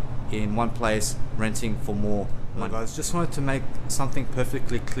stuck in one place renting for more money. Guys, just wanted to make something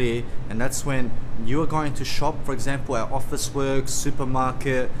perfectly clear, and that's when you are going to shop, for example, at Officeworks,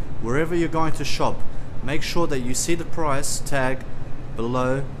 supermarket, wherever you're going to shop, make sure that you see the price tag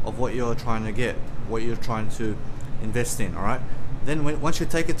below of what you're trying to get, what you're trying to invest in, all right? Then once you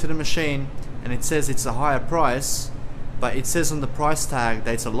take it to the machine and it says it's a higher price, but it says on the price tag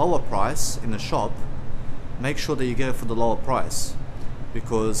that it's a lower price in the shop, make sure that you get it for the lower price,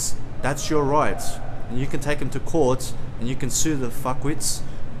 because that's your right. And you can take them to court and you can sue the fuckwits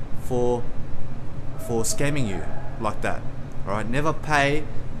for scamming you like that, all right? Never pay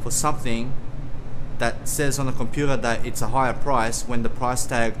for something that says on the computer that it's a higher price when the price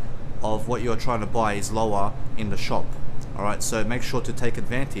tag of what you're trying to buy is lower in the shop. All right, so make sure to take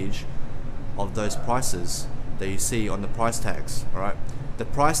advantage of those prices that you see on the price tags. All right, the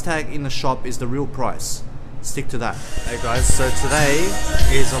price tag in the shop is the real price. Stick to that. Hey guys, so today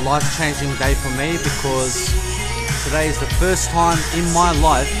is a life-changing day for me, because today is the first time in my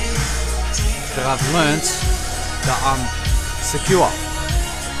life that I've learnt that I'm secure,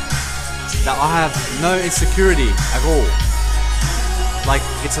 that I have no insecurity at all. Like,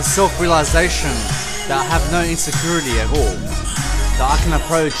 it's a self-realization that I have no insecurity at all, that I can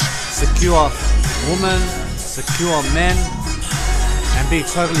approach secure women, secure men, and be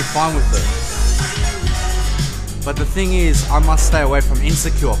totally fine with it. But the thing is, I must stay away from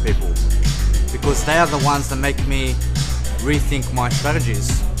insecure people, because they are the ones that make me rethink my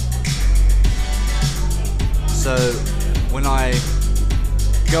strategies. So when I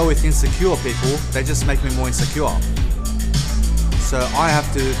go with insecure people, they just make me more insecure. So I have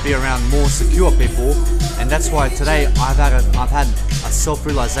to be around more secure people, and that's why today I've had a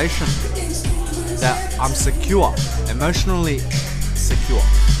self-realization that I'm secure, emotionally secure.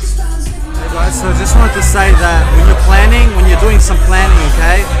 Hey guys, so I just wanted to say that when you're doing some planning,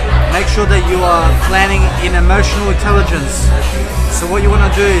 okay, make sure that you are planning in emotional intelligence. So what you want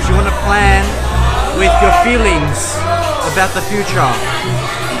to do is you want to plan with your feelings about the future.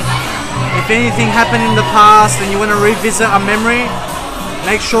 If anything happened in the past and you want to revisit a memory,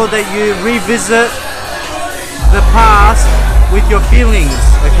 make sure that you revisit the past with your feelings,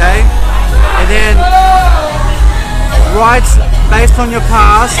 okay? And then write based on your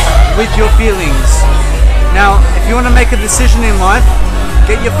past with your feelings. Now, if you want to make a decision in life,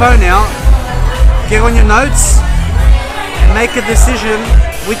 get your phone out, get on your notes, and make a decision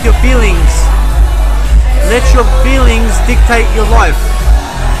with your feelings. Let your feelings dictate your life.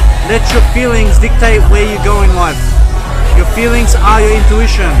 Let your feelings dictate where you go in life. Your feelings are your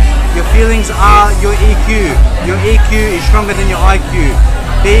intuition. Your feelings are your EQ. Your EQ is stronger than your IQ.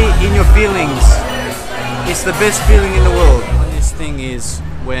 Be in your feelings. It's the best feeling in the world. The funniest thing is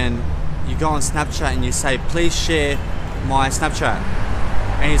when you go on Snapchat and you say, please share my Snapchat.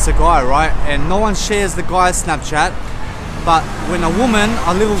 And it's a guy, right? And no one shares the guy's Snapchat. But when a woman,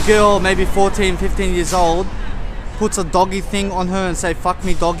 a little girl, maybe 14, 15 years old, puts a doggy thing on her and say, fuck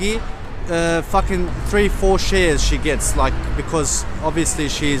me doggy, fucking 3-4 shares she gets, like, because obviously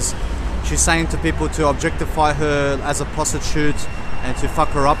she's saying to people to objectify her as a prostitute and to fuck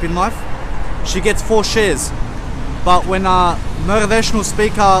her up in life. She gets 4 shares. But when a motivational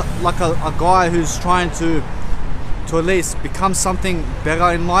speaker, like a guy who's trying to at least become something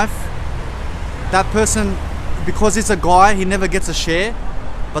better in life, that person, because it's a guy, he never gets a share.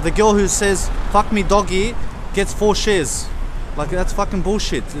 But the girl who says fuck me doggy gets 4 shares. Like, that's fucking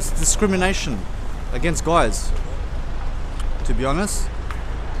bullshit. It's discrimination against guys, to be honest.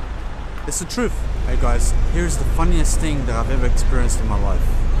 It's the truth. Hey guys, here's the funniest thing that I've ever experienced in my life.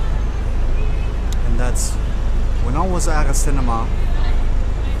 And and that's when I was at a seminar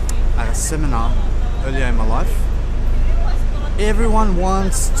earlier in my life. Everyone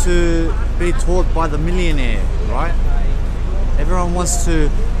wants to be taught by the millionaire, right? Everyone wants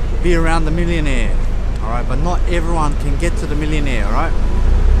to be around the millionaire, all right? But not everyone can get to the millionaire, all right?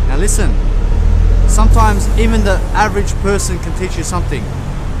 Now listen, sometimes even the average person can teach you something,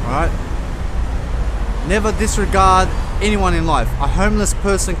 all right? Never disregard anyone in life. A homeless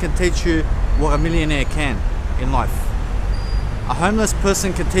person can teach you what a millionaire can in life. A homeless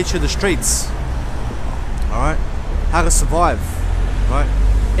person can teach you the streets, all right? How to survive, right?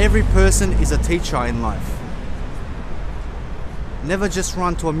 Every person is a teacher in life. Never just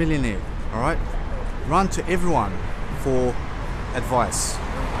run to a millionaire, all right? Run to everyone for advice.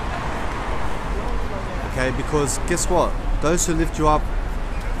 Okay, because guess what? Those who lift you up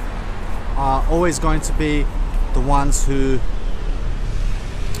are always going to be the ones who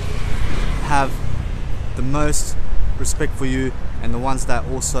have the most respect for you, and the ones that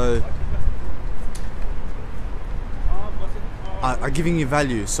also are giving you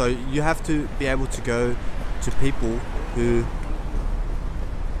value. So you have to be able to go to people who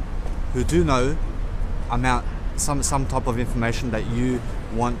do know some type of information that you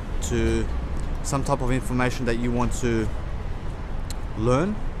want to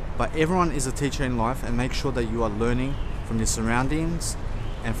learn. But everyone is a teacher in life, and make sure that you are learning from your surroundings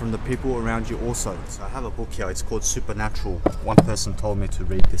and from the people around you also. So I have a book here, it's called Supernatural. One person told me to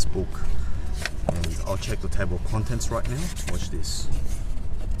read this book, and I'll check the table of contents right now. Watch this.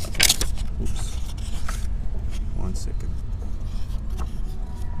 Oops. 1 second.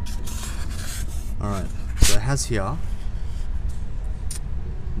 Alright, so it has here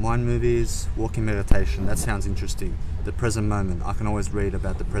mind movies, walking meditation. That sounds interesting. The present moment. I can always read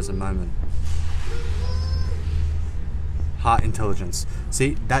about the present moment. Heart intelligence.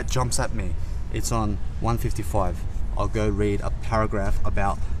 See, that jumps at me. It's on 155. I'll go read a paragraph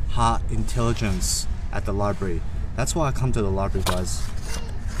about heart intelligence at the library. That's why I come to the library, guys.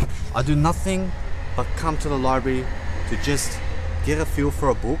 I do nothing but come to the library to just get a feel for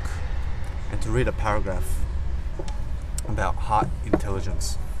a book and to read a paragraph about heart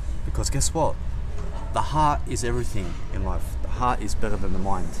intelligence. Because guess what? The heart is everything in life. The heart is better than the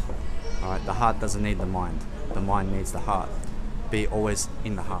mind. Alright, the heart doesn't need the mind. The mind needs the heart. Be always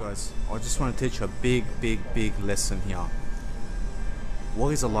in the heart. Guys, I just want to teach you a big lesson here.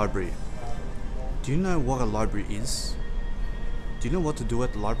 What is a library? Do you know what a library is? Do you know what to do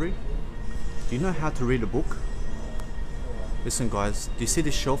at the library? Do you know how to read a book? Listen guys, do you see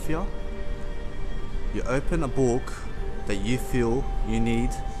this shelf here? You open a book that you feel you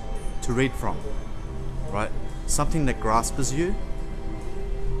need to read from, right? Something that grasps you.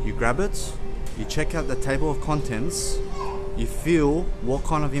 You grab it, you check out the table of contents, you feel what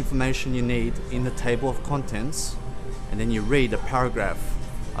kind of information you need in the table of contents, and then you read a paragraph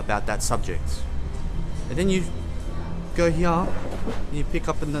about that subject. And then you go here, and you pick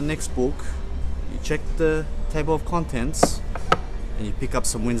up in the next book, you check the table of contents, and you pick up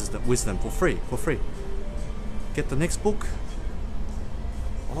some wisdom for free. Get the next book.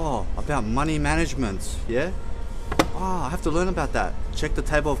 Oh, about money management, yeah? Oh, I have to learn about that. Check the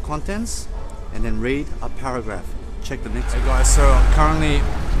table of contents and then read a paragraph. Check the next. Hey guys, so currently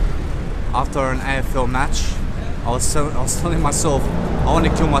after an AFL match, I was telling myself, I want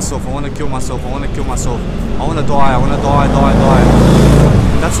to kill myself, I want to kill myself, I want to kill myself. I want to die, I want to die.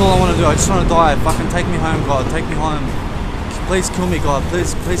 That's all I want to do. I just want to die. Fucking take me home, God, take me home. Please kill me, God,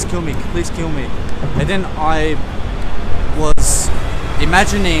 please kill me, please kill me. And then I was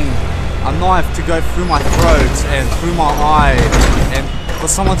imagining a knife to go through my throat and through my eye, and for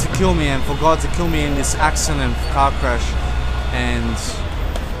someone to kill me, and for God to kill me in this accident, car crash, and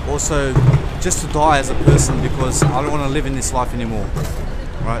also just to die as a person, because I don't want to live in this life anymore,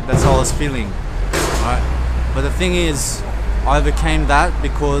 right? That's how I was feeling, right? But the thing is, I overcame that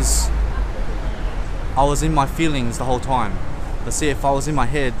because I was in my feelings the whole time. But see, if I was in my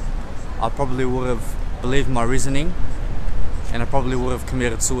head, I probably would have believed my reasoning, and I probably would have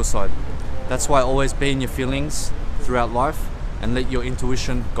committed suicide. That's why always be in your feelings throughout life and let your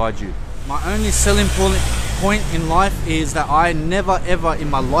intuition guide you. My only selling point in life is that I never ever in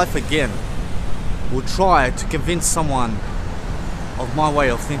my life again will try to convince someone of my way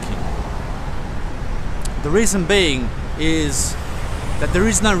of thinking. The reason being is that there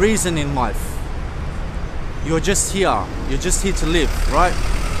is no reason in life. You're just here. You're just here to live, right?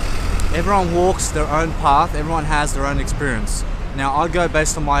 Everyone walks their own path. Everyone has their own experience. Now I go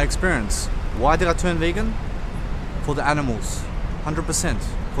based on my experience. Why did I turn vegan? For the animals, 100%.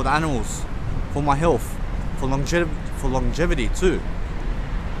 For the animals, for my health, for longevity too.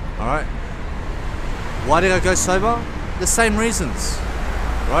 All right. Why did I go sober? The same reasons,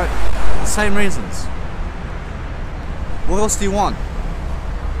 right? The same reasons. What else do you want?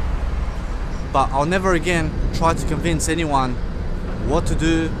 But I'll never again try to convince anyone what to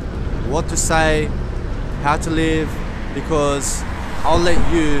do, what to say, how to live, because I'll let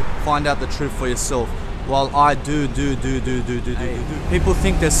you find out the truth for yourself while I do. People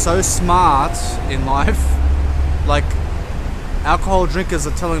think they're so smart in life. Like, alcohol drinkers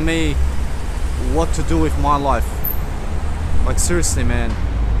are telling me what to do with my life. Like, seriously, man.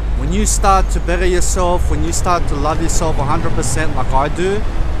 When you start to better yourself, when you start to love yourself 100% like I do,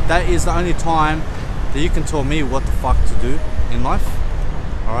 that is the only time that you can tell me what the fuck to do in life.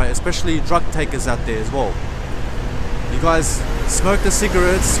 Alright, especially drug takers out there as well. You guys smoke the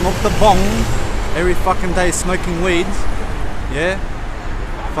cigarettes, smoke the bong every fucking day, smoking weed. Yeah?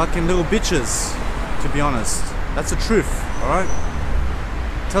 Fucking little bitches, to be honest. That's the truth, alright?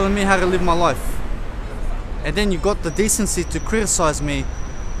 Telling me how to live my life. And then you got the decency to criticize me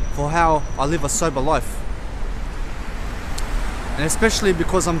for how I live a sober life. And especially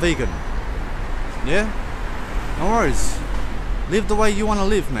because I'm vegan. Yeah? No worries. Live the way you want to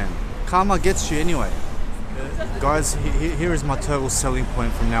live, man. Karma gets you anyway. Guys, here is my total selling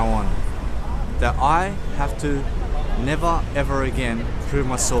point from now on. That I have to never ever again prove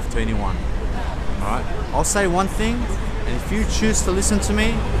myself to anyone. Alright? I'll say one thing, and if you choose to listen to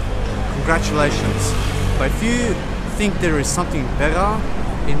me, congratulations. But if you think there is something better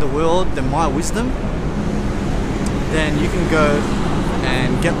in the world than my wisdom, then you can go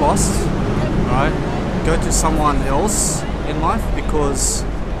and get lost, alright? Go to someone else in life, because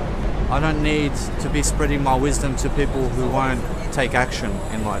I don't need to be spreading my wisdom to people who won't take action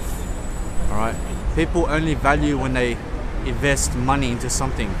in life, alright? People only value when they invest money into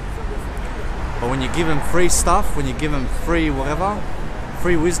something. But when you give them free stuff, when you give them free whatever,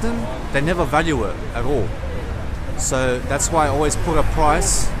 free wisdom, they never value it at all. So that's why I always put a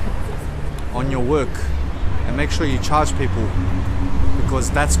price on your work and make sure you charge people,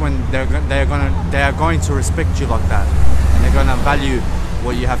 because that's when they are going to respect you like that, and they're going to value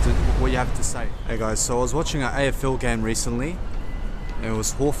what you have to say. Hey guys, so I was watching an AFL game recently. It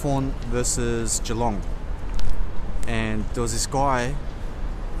was Hawthorn versus Geelong, and there was this guy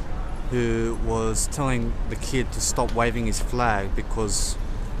who was telling the kid to stop waving his flag because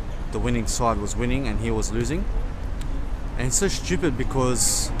the winning side was winning and he was losing. And it's so stupid,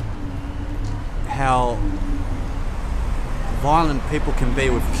 because how violent people can be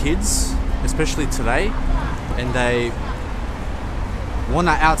with kids, especially today, and they want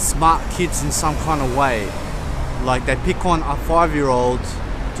to outsmart kids in some kind of way. Like, they pick on a 5-year-old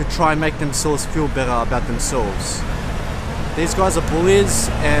to try and make themselves feel better about themselves. These guys are bullies,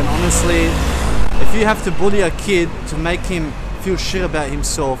 and honestly, if you have to bully a kid to make him feel shit about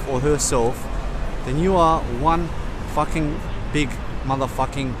himself or herself, then you are one fucking big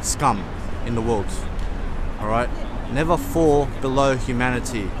motherfucking scum in the world. Alright? Never fall below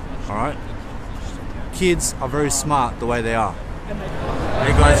humanity. Alright? Kids are very smart the way they are.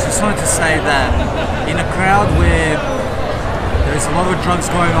 Hey guys, just wanted to say that in a crowd where there is a lot of drugs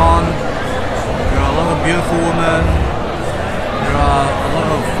going on, there are a lot of beautiful women, there are a lot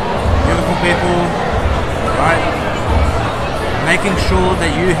of beautiful people, right? Making sure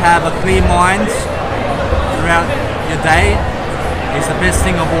that you have a clear mind throughout your day is the best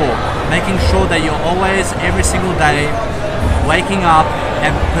thing of all. Making sure that you're always, every single day, waking up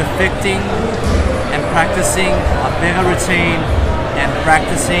and perfecting and practicing a better routine and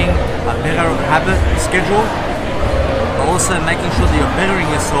practicing a better habit schedule, but also making sure that you're bettering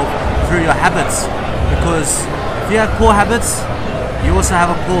yourself through your habits, because if you have poor habits, you also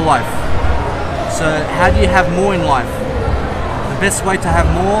have a poor life. So how do you have more in life? The best way to have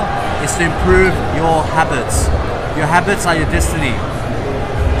more is to improve your habits. Your habits are your destiny.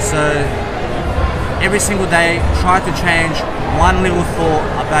 So every single day, try to change one little thought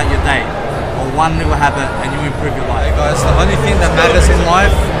about your day, or one little habit, and you improve your life. Hey guys, the only thing that matters in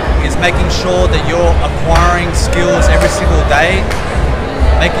life is making sure that you're acquiring skills every single day,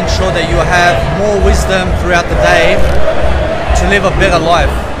 making sure that you have more wisdom throughout the day to live a better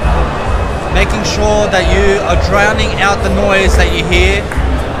life, making sure that you are drowning out the noise that you hear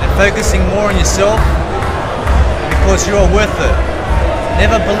and focusing more on yourself, because you are worth it.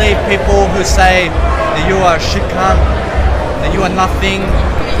 Never believe people who say that you are a shit cunt, that you are nothing,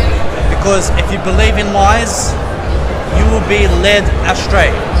 because if you believe in lies, you will be led astray.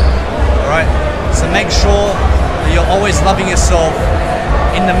 Alright? So make sure that you're always loving yourself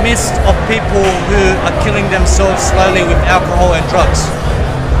in the midst of people who are killing themselves slowly with alcohol and drugs.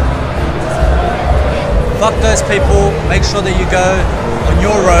 Fuck those people. Make sure that you go on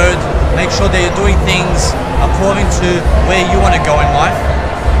your road Make sure that you're doing things according to where you want to go in life.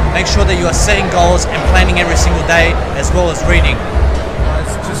 Make sure that you are setting goals and planning every single day, as well as reading. I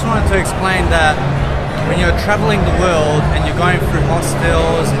just wanted to explain that when you're traveling the world and you're going through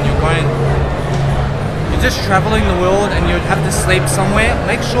hostels and you're just traveling the world and you have to sleep somewhere,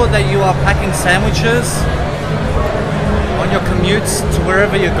 make sure that you are packing sandwiches on your commutes to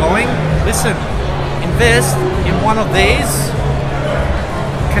wherever you're going. Listen, invest in one of these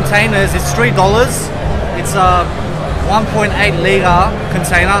containers. It's $3. It's a 1.8 litre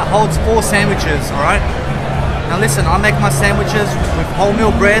container, holds 4 sandwiches, alright? Now listen, I make my sandwiches with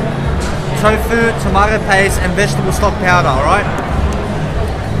wholemeal bread, tofu, tomato paste and vegetable stock powder, alright?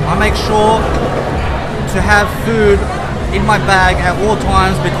 I make sure to have food in my bag at all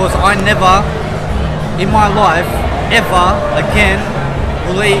times because I never in my life ever again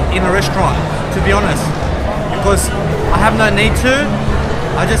will eat in a restaurant, to be honest, because I have no need to.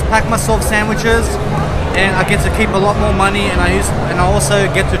 I just pack myself sandwiches and I get to keep a lot more money, and I also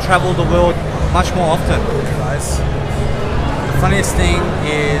get to travel the world much more often. Guys, the funniest thing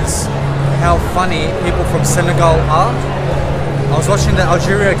is how funny people from Senegal are. I was watching the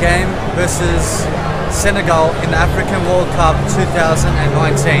Algeria game versus Senegal in the African World Cup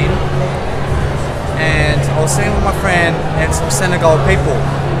 2019, and I was sitting with my friend and some Senegal people,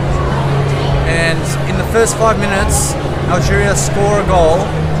 and in the first 5 minutes Algeria scored a goal,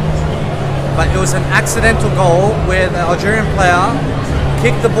 but it was an accidental goal where the Algerian player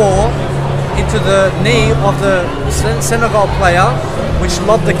kicked the ball into the knee of the Senegal player, which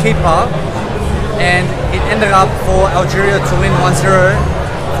lobbed the keeper, and it ended up for Algeria to win 1-0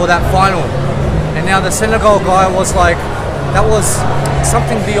 for that final. And now the Senegal guy was like, that was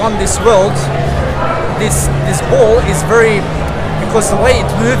something beyond this world. This ball is very, because the way it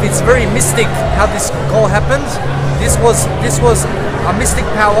moved, it's very mystic how this goal happened. This was a mystic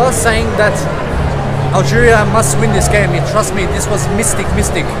power saying that Algeria must win this game. And trust me, this was mystic.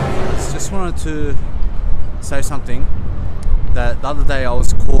 Just wanted to say something, that the other day I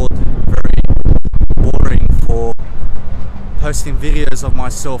was called very boring for posting videos of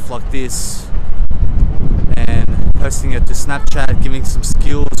myself like this and posting it to Snapchat, giving some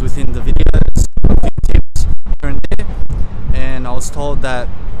skills within the videos, a few tips here and there, and I was told that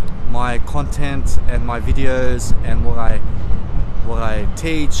my content and my videos and what I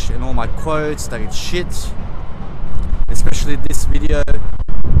teach and all my quotes, that it's shit, especially this video,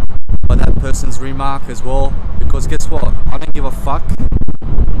 by that person's remark as well, because guess what, I don't give a fuck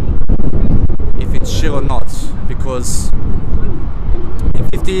if it's shit or not, because in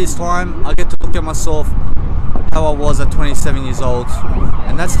 50 years time I get to look at myself how I was at 27 years old,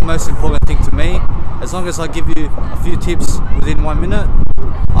 and that's the most important thing to me. As long as I give you a few tips within 1 minute,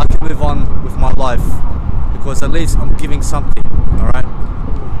 I can move on with my life, because at least I'm giving something, alright?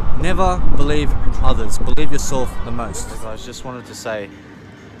 Never believe others, believe yourself the most. So guys, just wanted to say,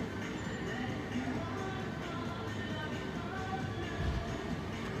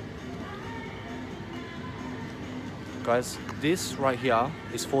 guys, this right here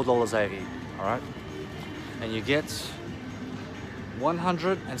is $4.80, alright? And you get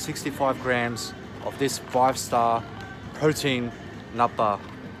 165 grams of this 5-star protein nut bar.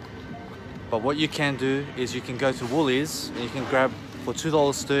 But what you can do is you can go to Woolies and you can grab for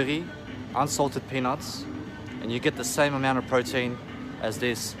 $2.30 unsalted peanuts, and you get the same amount of protein as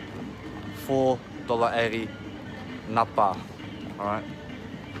this $4.80 nut bar, alright?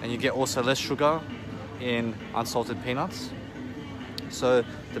 And you get also less sugar in unsalted peanuts. So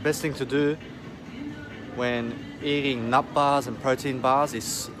the best thing to do when eating nut bars and protein bars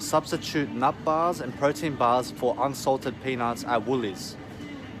is substitute nut bars and protein bars for unsalted peanuts at Woolies.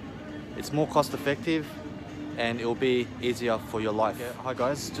 It's more cost effective and it will be easier for your life. Yeah, hi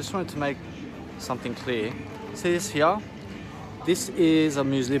guys, just wanted to make something clear. See this here? This is a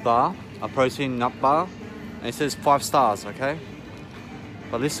muesli bar, a protein nut bar, and it says 5 stars, okay?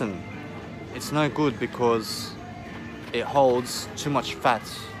 But listen, it's no good because it holds too much fat.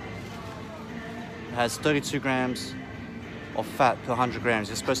 It has 32 grams of fat per 100 grams.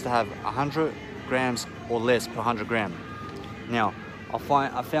 You're supposed to have 100 grams or less per 100 gram. Now, I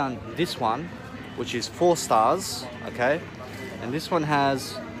found this one, which is 4 stars, okay? And this one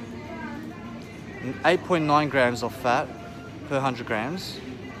has 8.9 grams of fat per 100 grams,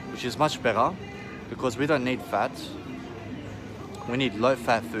 which is much better because we don't need fat. We need low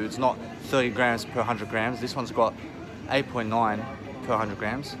fat foods, not 30 grams per 100 grams. This one's got 8.9 per 100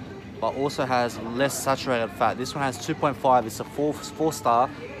 grams, but also has less saturated fat. This one has 2.5, it's a 4 star,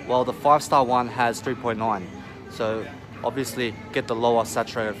 while the 5-star one has 3.9. So obviously get the lower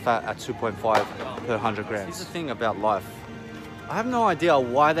saturated fat at 2.5 per 100 grams. Here's the thing about life. I have no idea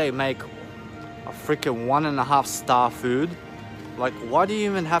why they make a freaking 1.5 star food. Like, why do you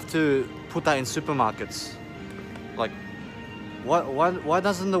even have to put that in supermarkets? Like, why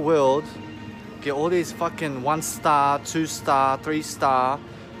doesn't the world get all these fucking 1 star, 2 star, 3 star,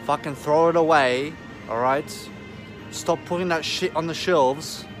 fucking throw it away, alright? Stop putting that shit on the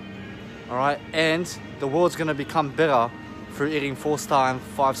shelves, alright? And the world's gonna become better through eating 4 star and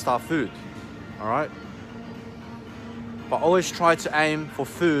 5 star food, alright? But always try to aim for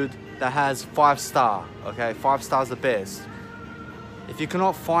food that has 5 star, okay? 5 star is the best. If you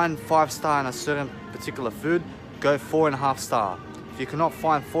cannot find 5 star in a certain particular food, go 4.5 star. If you cannot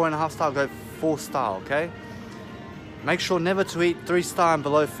find 4.5 star, go 4 star, okay? Make sure never to eat 3 star and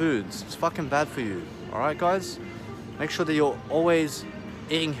below foods. It's fucking bad for you, alright guys? Make sure that you're always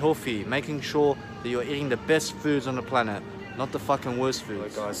eating healthy, making sure that you're eating the best foods on the planet, not the fucking worst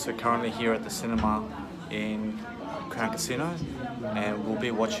foods. Hello guys, so currently here at the cinema in Crown Casino, and we'll be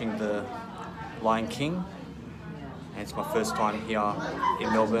watching the Lion King. And it's my first time here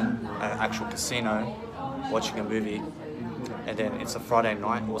in Melbourne at an actual casino watching a movie. And then it's a Friday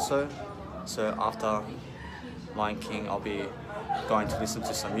night also, so after Lion King I'll be going to listen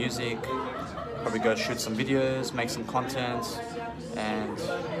to some music, probably go shoot some videos, make some content and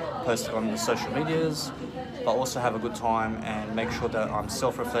post it on the social medias, but also have a good time and make sure that I'm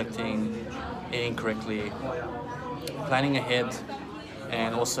self-reflecting, eating correctly, planning ahead,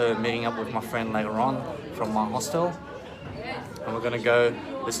 and also meeting up with my friend later on from my hostel. And we're gonna go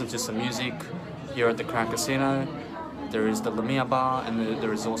listen to some music here at the Crown Casino. There is the Lamia bar, and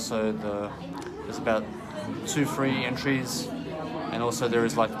there is also there's about 2 free entries, and also there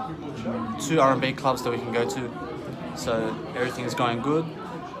is like 2 R&B clubs that we can go to. So everything is going good,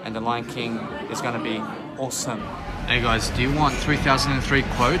 and the Lion King is gonna be awesome. Hey guys, do you want 3003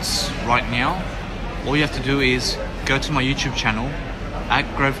 quotes right now? All you have to do is go to my YouTube channel at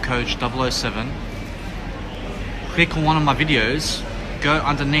GroveCoach007, click on one of my videos, go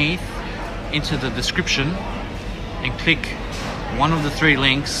underneath into the description and click one of the 3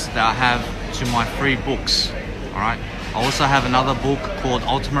 links that I have to my free books. Alright, I also have another book called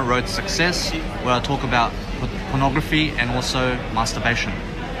Ultimate Road to Success, where I talk about pornography and also masturbation,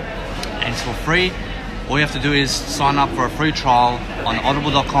 and it's for free. All you have to do is sign up for a free trial on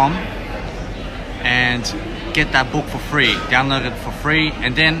audible.com and get that book for free, download it for free,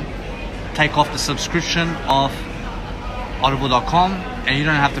 and then take off the subscription of audible.com, and you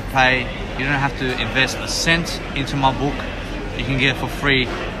don't have to pay, you don't have to invest a cent into my book. You can get it for free.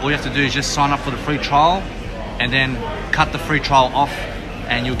 All you have to do is just sign up for the free trial and then cut the free trial off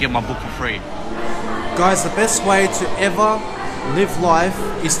and you'll get my book for free. Guys, the best way to ever live life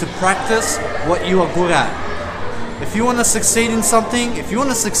is to practice what you are good at. If you want to succeed in something, if you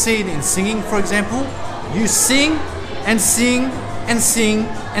want to succeed in singing, for example, you sing and sing and sing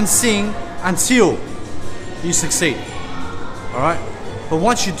and sing until you succeed. Alright? But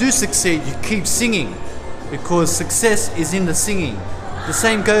once you do succeed, you keep singing, because success is in the singing. The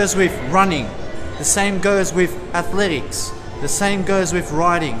same goes with running. The same goes with athletics. The same goes with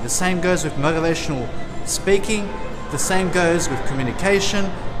writing. The same goes with motivational speaking. The same goes with communication.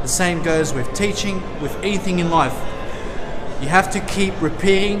 The same goes with teaching, with anything in life. You have to keep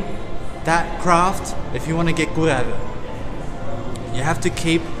repeating that craft if you want to get good at it. You have to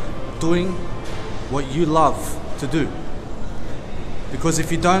keep doing what you love to do. Because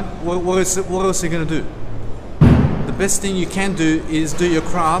if you don't, what else are you going to do? The best thing you can do is do your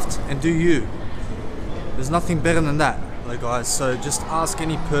craft and do you. There's nothing better than that. Right guys, so just ask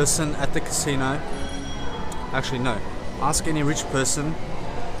any person at the casino, actually no, ask any rich person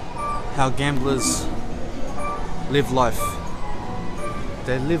how gamblers live life.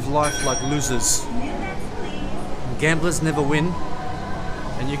 They live life like losers. Gamblers never win.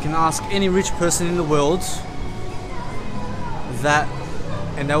 And you can ask any rich person in the world that,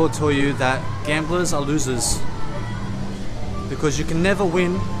 and they will tell you that gamblers are losers, because you can never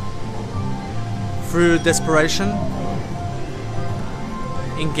win through desperation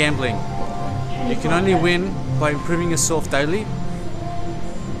in gambling. You can only win by improving yourself daily,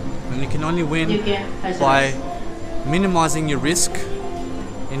 and you can only win by minimizing your risk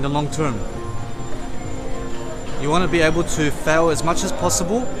in the long term. You want to be able to fail as much as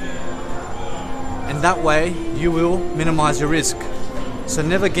possible, and that way you will minimize your risk. So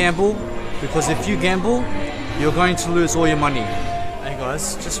never gamble, because if you gamble, you're going to lose all your money. Hey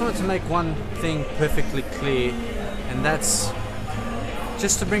guys, just wanted to make one thing perfectly clear, and that's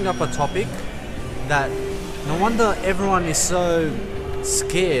just to bring up a topic that no wonder everyone is so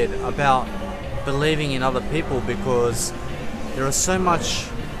scared about believing in other people, because there are so much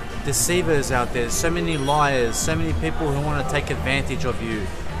deceivers out there, so many liars, so many people who want to take advantage of you,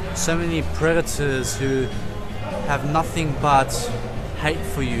 so many predators who have nothing but hate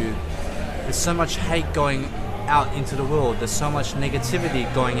for you. There's so much hate going out into the world. There's so much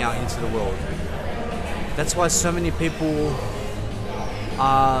negativity going out into the world. That's why so many people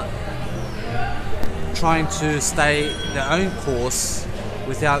are trying to stay their own course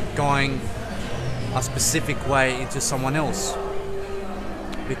without going a specific way into someone else,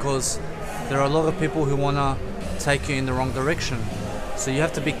 because there are a lot of people who want to take you in the wrong direction. So you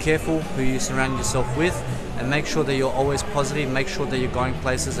have to be careful who you surround yourself with, and make sure that you're always positive, make sure that you're going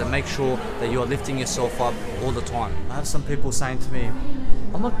places, and make sure that you're lifting yourself up all the time. I have some people saying to me,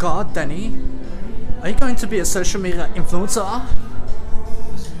 "Oh my god, Danny, are you going to be a social media influencer?"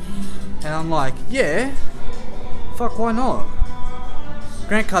 And I'm like, yeah, fuck, why not?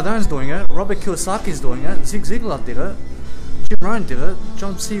 Grant Cardone's doing it, Robert Kiyosaki's doing it, Zig Ziglar did it, Jim Rohn did it,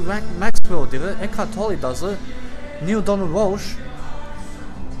 John C. Maxwell did it, Eckhart Tolle does it, Neil Donald Walsh,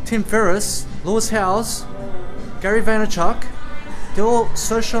 Tim Ferriss, Lewis Howes, Gary Vaynerchuk. They're all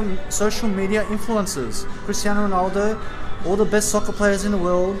social media influencers. Cristiano Ronaldo, all the best soccer players in the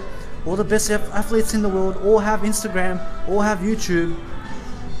world, all the best athletes in the world, all have Instagram, all have YouTube.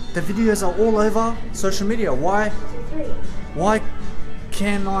 The videos are all over social media. Why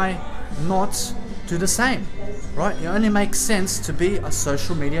can I not do the same? Right? It only makes sense to be a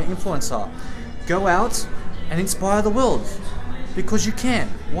social media influencer. Go out and inspire the world, because you can.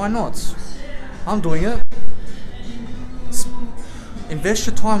 Why not? I'm doing it. Invest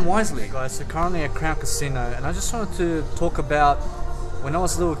your time wisely. Guys, so currently at Crown Casino, and I just wanted to talk about when I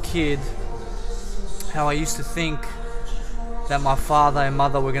was a little kid, how I used to think that my father and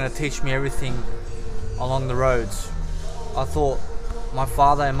mother were going to teach me everything along the roads. I thought my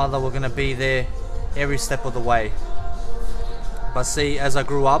father and mother were going to be there every step of the way. But see, as I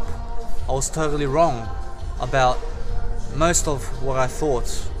grew up, I was totally wrong about most of what I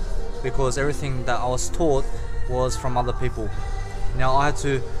thought, because everything that I was taught was from other people. Now I had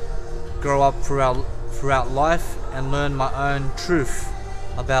to grow up throughout life and learn my own truth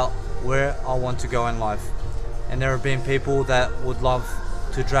about where I want to go in life. And there have been people that would love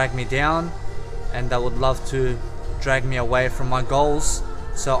to drag me down and that would love to drag me away from my goals.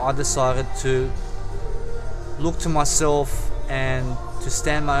 So I decided to look to myself and to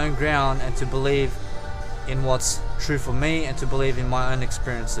stand my own ground and to believe in what's true for me and to believe in my own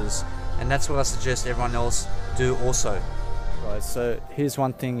experiences. And that's what I suggest everyone else do also. Right, so here's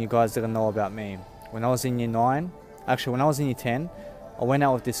one thing you guys didn't know about me. When I was in year 9, actually when I was in year 10, I went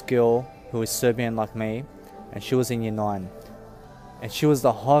out with this girl who is Serbian like me, and she was in year 9. And she was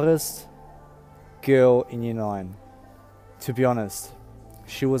the hottest girl in year 9. To be honest,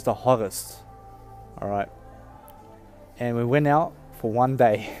 she was the hottest. Alright. And we went out for one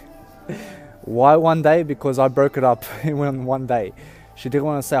day. Why one day? Because I broke it up in one day. She didn't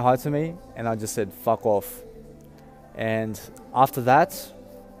want to say hi to me, and I just said, fuck off. And after that,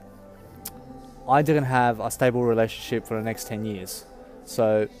 I didn't have a stable relationship for the next 10 years.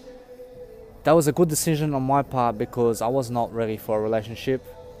 So that was a good decision on my part, because I was not ready for a relationship,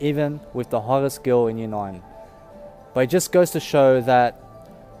 even with the hottest girl in year 9. But it just goes to show that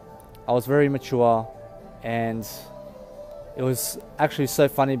I was very mature, and it was actually so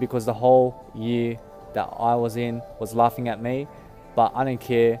funny because the whole year that I was in was laughing at me, but I didn't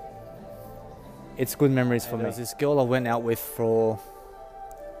care. It's good memories for me. There's this girl I went out with for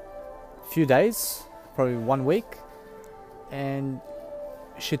a few days, probably 1 week, and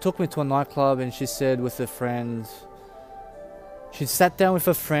she took me to a nightclub, and she said with her friend, she sat down with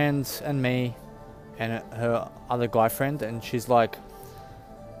her friend and me and her other guy friend, and she's like,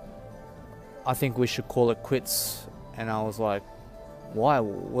 I think we should call it quits. And I was like, why?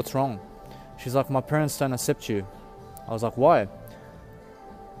 What's wrong? She's like, my parents don't accept you. I was like, why?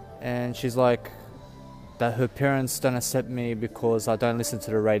 And she's like, that her parents don't accept me because I don't listen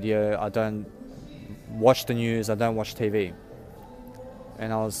to the radio, I don't watch the news, I don't watch TV.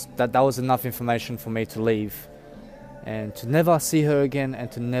 And that was enough information for me to leave and to never see her again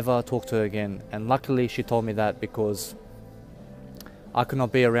and to never talk to her again. And luckily she told me that, because I could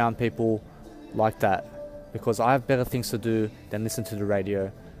not be around people like that, because I have better things to do than listen to the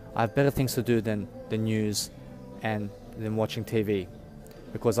radio. I have better things to do than the news and than watching TV,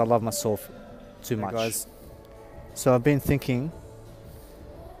 because I love myself too much. Guys, so I've been thinking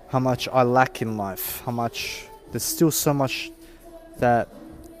how much I lack in life, how much there's still so much that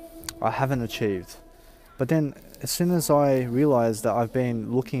I haven't achieved. But then as soon as I realize that I've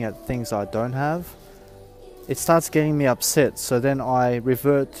been looking at things I don't have, it starts getting me upset. So then I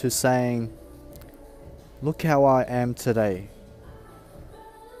revert to saying, look how I am today.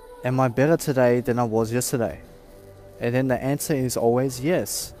 am I better today than I was yesterday? And then the answer is always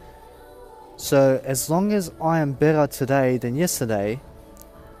yes. So as long as I am better today than yesterday,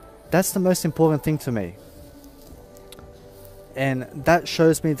 that's the most important thing to me. And that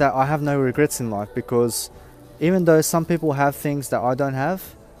shows me that I have no regrets in life, because even though some people have things that I don't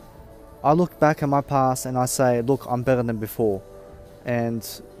have, I look back at my past and I say, look, I'm better than before. And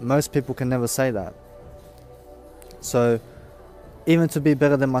most people can never say that. So even to be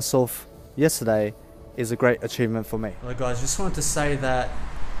better than myself yesterday is a great achievement for me. Well guys, just wanted to say that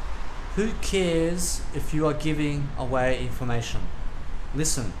who cares if you are giving away information?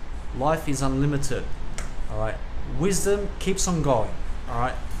 Listen, life is unlimited, alright? Wisdom keeps on going,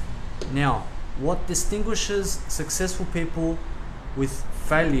 alright? Now, what distinguishes successful people with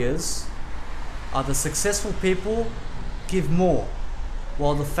failures are the successful people give more,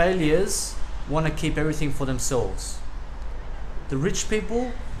 while the failures want to keep everything for themselves. The rich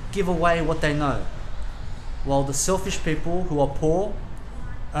people give away what they know, while the selfish people who are poor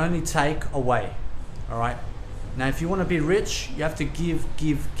only take away. Alright? Now if you want to be rich, you have to give.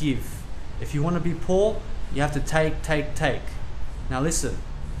 If you want to be poor, you have to take. Now listen,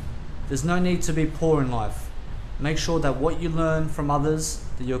 there's no need to be poor in life. Make sure that what you learn from others,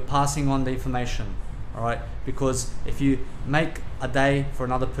 that you're passing on the information. Alright? Because if you make a day for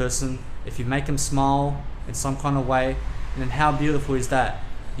another person, if you make them smile in some kind of way, then how beautiful is that?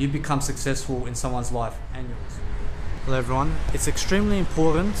 You become successful in someone's life and yours. Hello everyone, it's extremely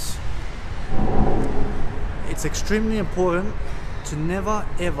important to never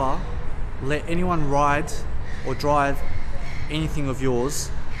ever let anyone ride or drive anything of yours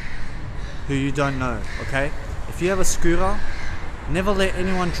who you don't know, okay? If you have a scooter, never let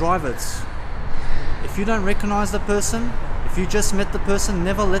anyone drive it. If you don't recognize the person, if you just met the person,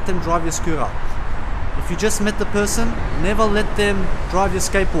 never let them drive your scooter. If you just met the person, never let them drive your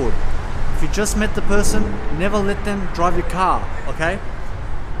skateboard. If you just met the person, never let them drive your car, okay?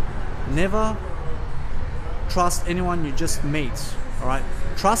 Never trust anyone you just meet, alright?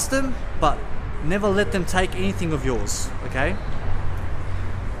 Trust them, but never let them take anything of yours, okay?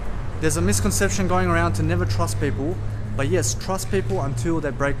 There's a misconception going around to never trust people, but yes, trust people until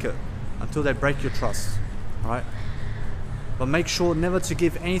they break it, until they break your trust, alright? But make sure never to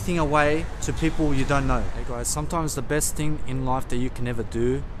give anything away to people you don't know. Hey guys, sometimes the best thing in life that you can ever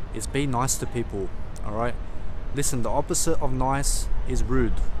do is be nice to people, alright? Listen, the opposite of nice is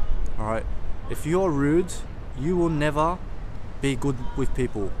rude, alright? If you're rude, you will never be good with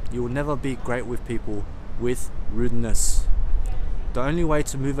people. You will never be great with people with rudeness. The only way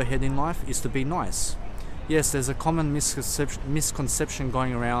to move ahead in life is to be nice. Yes, there's a common misconception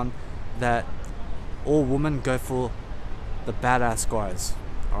going around that all women go for the badass guys.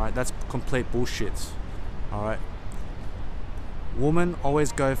 Alright, that's complete bullshit. Alright. Women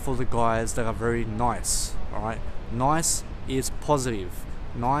always go for the guys that are very nice. Alright. Nice is positive.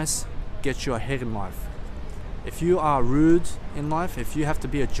 Nice gets you ahead in life. If you are rude in life, if you have to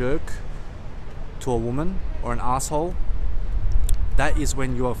be a jerk to a woman or an asshole, that is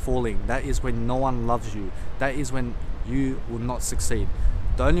when you are falling. That is when no one loves you. That is when you will not succeed.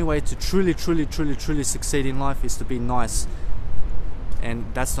 The only way to truly succeed in life is to be nice, and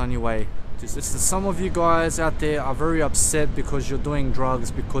that's the only way. Some of you guys out there are very upset because you're doing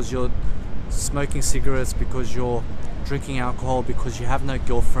drugs, because you're smoking cigarettes, because you're drinking alcohol, because you have no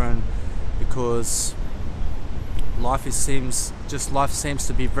girlfriend, because life seems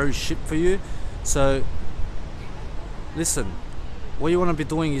to be very shit for you. So listen, what you want to be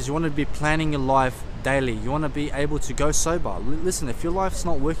doing is you want to be planning your life daily. You want to be able to go sober. Listen, if your life's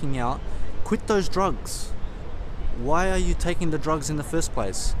not working out, quit those drugs. Why are you taking the drugs in the first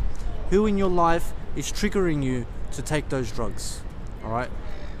place? Who in your life is triggering you to take those drugs? Alright?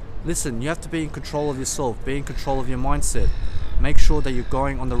 Listen, you have to be in control of yourself, be in control of your mindset. Make sure that you're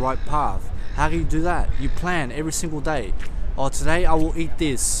going on the right path. How do you do that? You plan every single day. Oh, today I will eat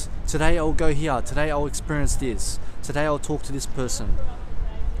this. Today I will go here. Today I will experience this. Today I'll talk to this person.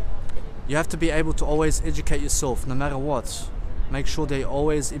 You have to be able to always educate yourself no matter what. Make sure that you're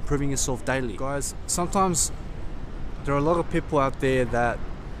always improving yourself daily. Guys, sometimes there are a lot of people out there that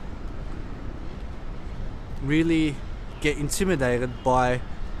really get intimidated by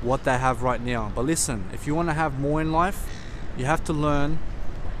what they have right now. But listen, if you want to have more in life, you have to learn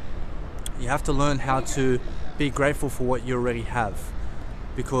how to be grateful for what you already have,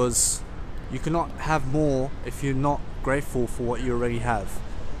 because you cannot have more if you're not grateful for what you already have.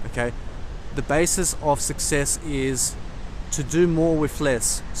 Okay, the basis of success is to do more with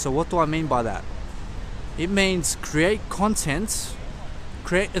less. So what do I mean by that? It means create content,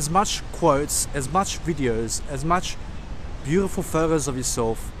 create as much quotes, as much videos, as much beautiful photos of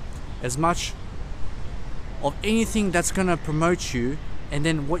yourself, as much of anything that's going to promote you, and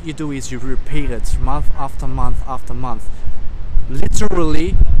then what you do is you repeat it month after month after month.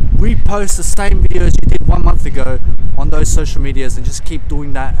 Literally repost the same videos you did 1 month ago on those social medias, and just keep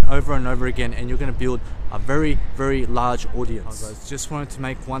doing that over and over again, and you're going to build a very, very large audience. Guys, just wanted to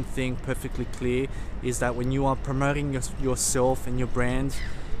make one thing perfectly clear, is that when you are promoting yourself and your brand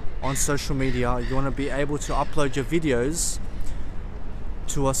on social media, you want to be able to upload your videos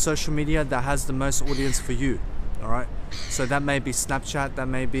to a social media that has the most audience for you. All right, so that may be Snapchat, that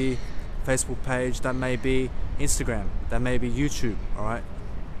may be Facebook page, that may be Instagram, that may be YouTube. All right,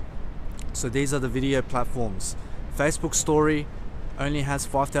 so these are the video platforms. Facebook story only has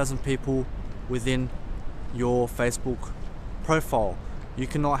 5,000 people within your Facebook profile. You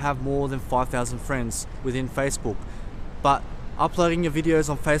cannot have more than 5,000 friends within Facebook, but uploading your videos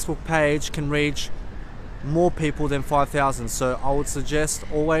on Facebook page can reach more people than 5,000. So I would suggest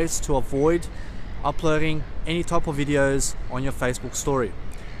always to avoid uploading any type of videos on your Facebook story.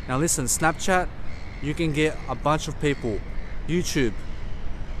 Now listen, Snapchat, you can get a bunch of people. YouTube,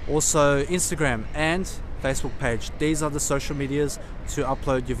 also Instagram and Facebook page. These are the social medias to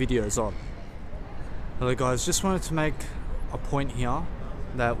upload your videos on. Hello guys, just wanted to make a point here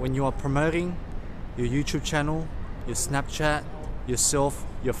that when you are promoting your YouTube channel, your Snapchat, yourself,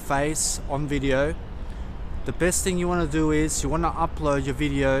 your face on video, the best thing you want to do is you want to upload your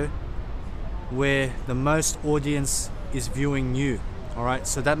video where the most audience is viewing you. Alright,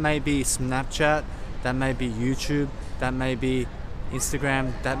 so that may be Snapchat, that may be YouTube, that may be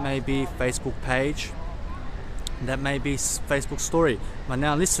Instagram, that may be Facebook page, that may be Facebook story. But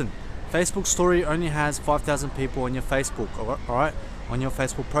now listen, Facebook story only has 5,000 people on your Facebook, alright, on your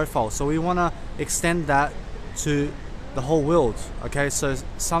Facebook profile. So we want to extend that to the whole world. Okay, so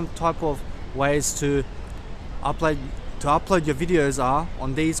some type of ways to upload your videos are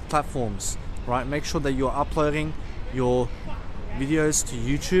on these platforms, right? Make sure that you're uploading your videos to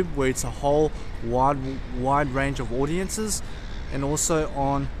YouTube, where it's a whole wide range of audiences, and also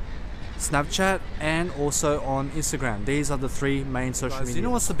on Snapchat and also on Instagram. These are the three main social media. You know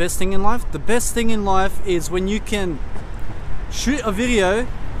what's the best thing in life? The best thing in life is when you can shoot a video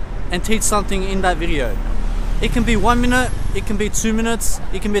and teach something in that video. It can be 1 minute, it can be 2 minutes,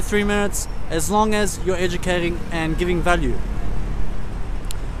 it can be 3 minutes, as long as you're educating and giving value.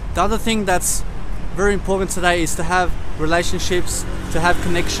 The other thing that's very important today is to have relationships, to have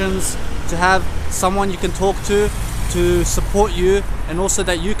connections, to have someone you can talk to support you, and also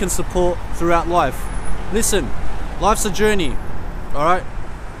that you can support throughout life. Listen, life's a journey, alright?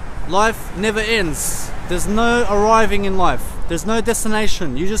 Life never ends. There's no arriving in life. There's no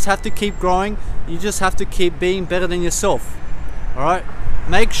destination. You just have to keep growing. You just have to keep being better than yourself, alright?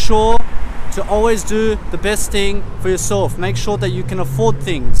 Make sure to always do the best thing for yourself. Make sure that you can afford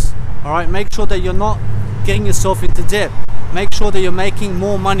things, alright? Make sure that you're not getting yourself into debt. Make sure that you're making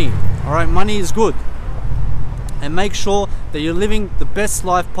more money, alright? Money is good. And make sure that you're living the best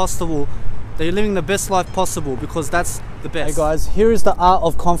life possible, because that's the best. Hey guys, here is the art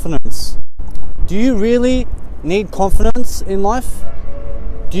of confidence. Do you really need confidence in life?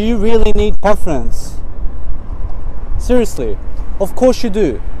 Do you really need confidence? Seriously, of course you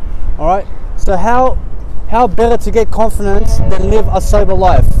do. Alright, so how better to get confidence than live a sober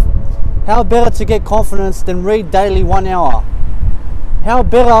life? How better to get confidence than read daily 1 hour? How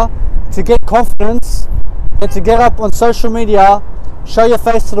better to get confidence than to get up on social media, show your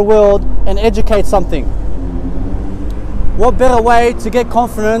face to the world and educate something? What better way to get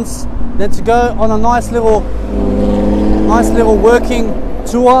confidence than to go on a nice little working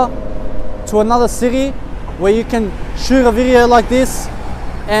tour to another city where you can shoot a video like this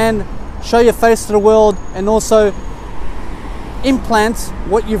and show your face to the world, and also implant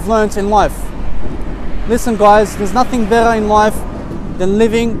what you've learned in life. Listen guys, there's nothing better in life than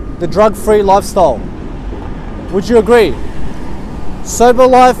living the drug-free lifestyle. Would you agree? Sober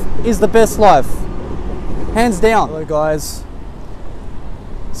life is the best life, hands down. Hello guys,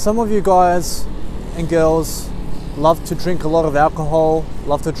 some of you guys and girls love to drink a lot of alcohol,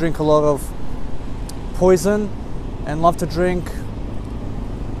 love to drink a lot of poison, and love to drink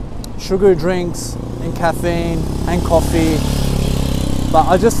sugary drinks and caffeine and coffee. But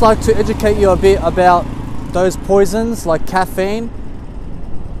I just like to educate you a bit about those poisons like caffeine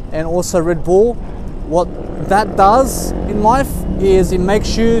and also Red Bull. What that does in life is it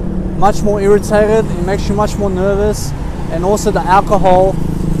makes you much more irritated, it makes you much more nervous, and also the alcohol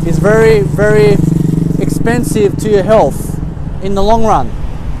is very, very expensive to your health in the long run.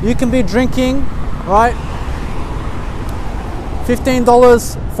 You can be drinking, right,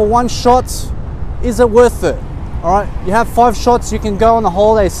 $15 for one shot. Is it worth it? All right, you have 5 shots. You can go on a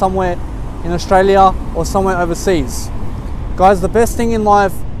holiday somewhere in Australia or somewhere overseas. Guys, the best thing in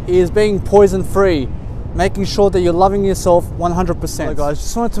life is being poison free, making sure that you're loving yourself 100%. So guys,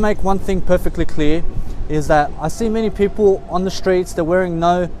 just wanted to make one thing perfectly clear, is that I see many people on the streets, they're wearing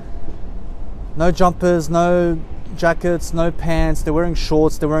no jumpers, no jackets, no pants, they're wearing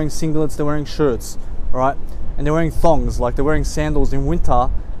shorts, they're wearing singlets, they're wearing shirts, all right? And they're wearing thongs, like they're wearing sandals in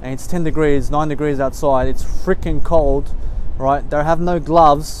winter, and it's 10 degrees, 9 degrees outside, it's freaking cold, right? They have no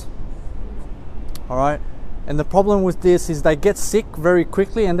gloves, all right? And the problem with this is they get sick very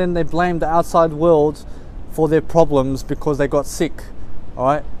quickly, and then they blame the outside world for their problems because they got sick, all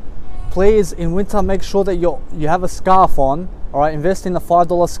right? Please, in winter, make sure that you have a scarf on, all right? Invest in a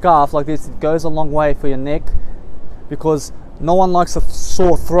 $5 scarf like this. It goes a long way for your neck, because no one likes a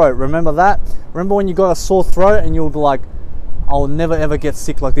sore throat. Remember that? Remember when you got a sore throat and you'll be like, I'll never ever get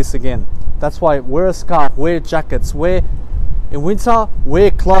sick like this again. That's why wear a scarf, wear jackets, in winter,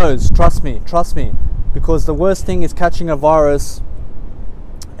 wear clothes. Trust me, because the worst thing is catching a virus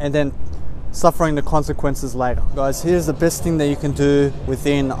and then suffering the consequences later. Guys, here's the best thing that you can do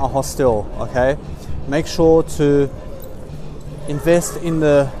within a hostel, okay? Make sure to invest in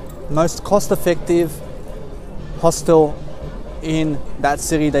the most cost-effective hostel in that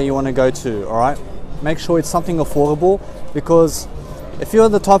city that you want to go to, all right? Make sure it's something affordable, because if you're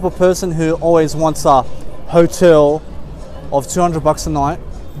the type of person who always wants a hotel of $200 a night,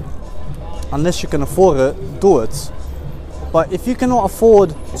 unless you can afford it, do it. But if you cannot afford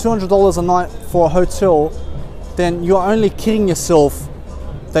 $200 a night for a hotel, then you're only kidding yourself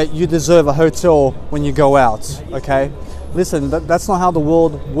that you deserve a hotel when you go out, okay? Listen, that's not how the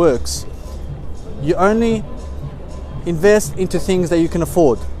world works. You only invest into things that you can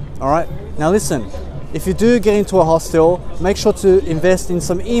afford, all right? Now listen, if you do get into a hostel, make sure to invest in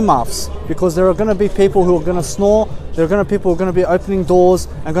some earmuffs, because there are going to be people who are going to snore, there are going to be people who are going to be opening doors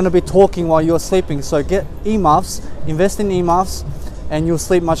and going to be talking while you're sleeping. So get earmuffs, invest in earmuffs, and you'll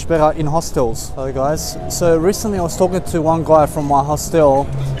sleep much better in hostels. Hello guys, so recently I was talking to one guy from my hostel,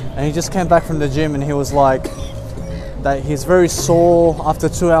 and he just came back from the gym, and he was like that he's very sore after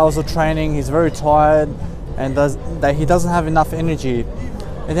 2 hours of training, he's very tired, and that he doesn't have enough energy.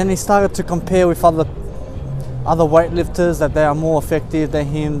 And then he started to compare with other weightlifters, that they are more effective than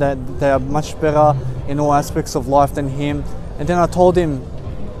him, that they are much better in all aspects of life than him. And then I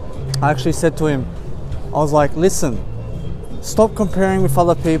actually said to him, I was like, listen, stop comparing with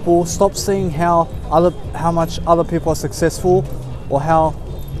other people, stop seeing how much other people are successful, or how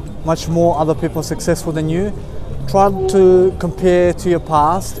much more other people are successful than you. Try to compare to your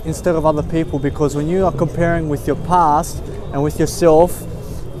past instead of other people, because when you are comparing with your past and with yourself,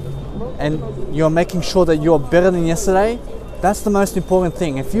 and you're making sure that you're better than yesterday, that's the most important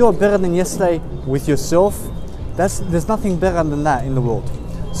thing. If you are better than yesterday with yourself, there's nothing better than that in the world.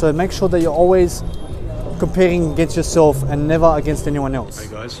 So make sure that you're always comparing against yourself and never against anyone else. Hey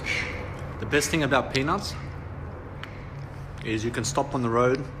guys, the best thing about peanuts is you can stop on the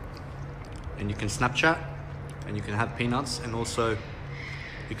road and you can Snapchat and you can have peanuts, and also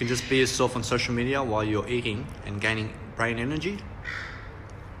you can just be yourself on social media while you're eating and gaining brain energy.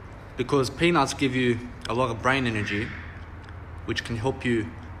 Because peanuts give you a lot of brain energy, which can help you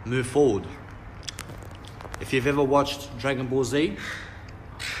move forward. If you've ever watched Dragon Ball Z,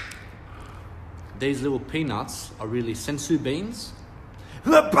 these little peanuts are really sensu beans.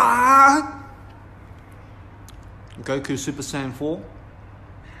 Goku Super Saiyan 4,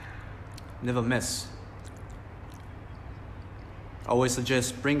 never miss. I always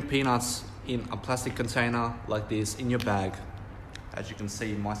suggest bring peanuts in a plastic container like this in your bag. As you can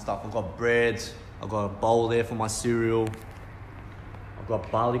see, my stuff, I've got bread, I've got a bowl there for my cereal, I've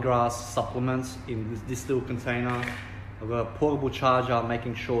got barley grass supplements in this little container, I've got a portable charger,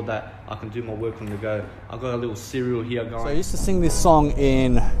 making sure that I can do my work on the go. I've got a little cereal here going. So I used to sing this song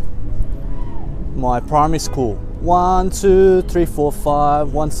in my primary school. 1, 2, 3, 4,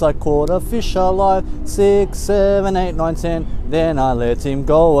 5. Once I caught a fish alive. 6, 7, 8, 9, 10. Then I let him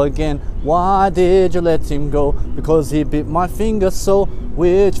go again. Why did you let him go? Because he bit my finger, so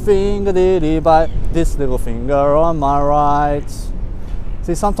which finger did he bite? This little finger on my right.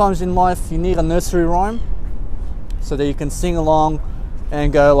 See, sometimes in life you need a nursery rhyme so that you can sing along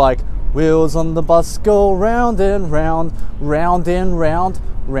and go like, wheels on the bus go round and round, round and round,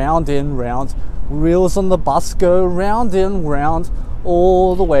 round and round. Wheels on the bus go round and round,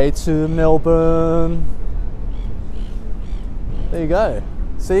 all the way to Melbourne. There you go.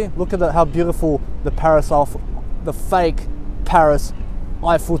 See, look at how beautiful the fake Paris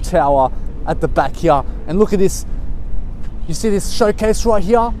Eiffel Tower at the back here. And look at this. You see this showcase right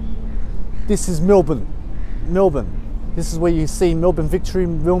here? This is Melbourne. Melbourne. This is where you see Melbourne Victory,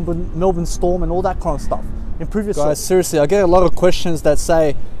 Melbourne Storm and all that kind of stuff. Improve yourself. Guys, seriously, I get a lot of questions that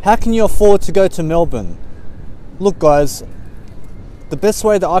say, how can you afford to go to Melbourne? Look guys, the best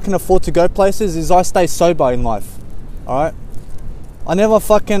way that I can afford to go places is I stay sober in life, alright? I never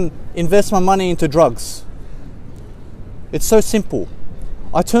fucking invest my money into drugs. It's so simple.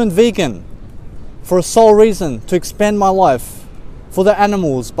 I turned vegan for a sole reason, to expand my life for the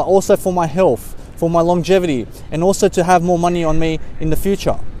animals, but also for my health, for my longevity, and also to have more money on me in the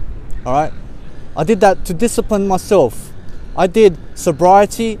future, alright? I did that to discipline myself. I did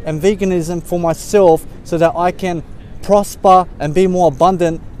sobriety and veganism for myself so that I can prosper and be more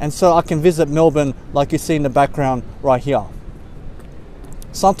abundant, and so I can visit Melbourne like you see in the background right here.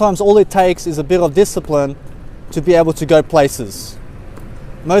 Sometimes all it takes is a bit of discipline to be able to go places.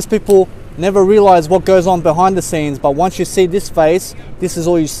 Most people never realize what goes on behind the scenes, but once you see this face, this is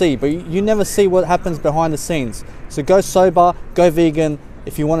all you see, but you never see what happens behind the scenes. So go sober, go vegan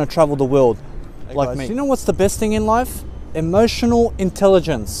if you want to travel the world like me. You know what's the best thing in life? Emotional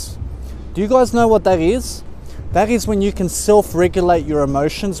intelligence. Do you guys know what that is? That is when you can self-regulate your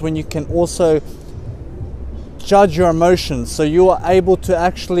emotions, when you can also judge your emotions, so you are able to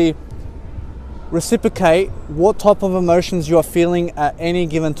actually reciprocate what type of emotions you are feeling at any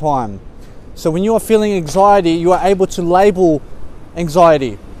given time. So when you are feeling anxiety, you are able to label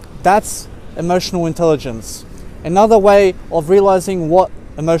anxiety. That's emotional intelligence. Another way of realizing what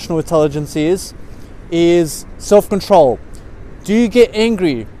emotional intelligence is self-control. Do you get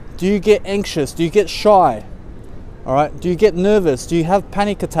angry? Do you get anxious? Do you get shy? All right. Do you get nervous? Do you have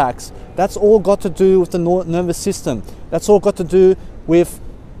panic attacks? That's all got to do with the nervous system. That's all got to do with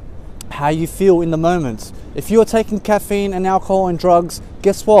how you feel in the moment. If you're taking caffeine and alcohol and drugs,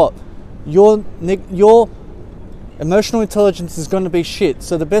 guess what? Your emotional intelligence is going to be shit.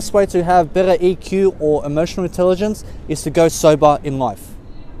 So the best way to have better EQ or emotional intelligence is to go sober in life.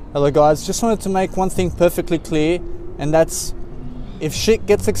 Hello guys, just wanted to make one thing perfectly clear, and that's if shit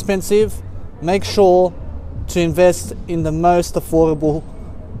gets expensive, make sure to invest in the most affordable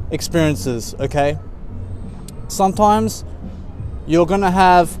experiences, okay? Sometimes you're gonna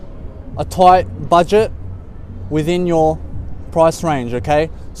have a tight budget within your price range, okay?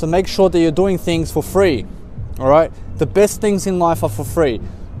 So make sure that you're doing things for free, all right? The best things in life are for free.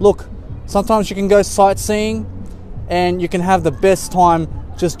 Look, sometimes you can go sightseeing and you can have the best time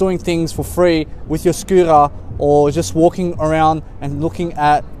just doing things for free with your scooter, or just walking around and looking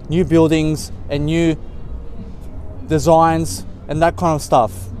at new buildings and new designs and that kind of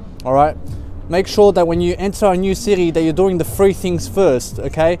stuff, all right? Make sure that when you enter a new city that you're doing the free things first,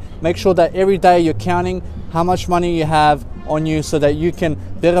 okay? Make sure that every day you're counting how much money you have on you so that you can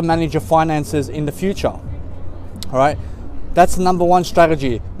better manage your finances in the future, all right? That's the number one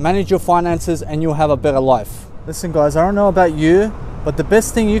strategy. Manage your finances and you'll have a better life. Listen guys, I don't know about you, but the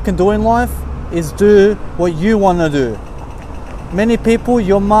best thing you can do in life is do what you want to do. Many people,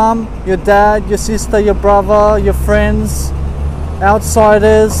 your mom, your dad, your sister, your brother, your friends,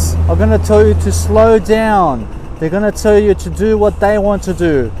 outsiders are going to tell you to slow down. They're going to tell you to do what they want to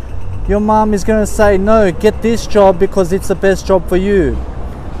do. Your mom is going to say, no, get this job because it's the best job for you.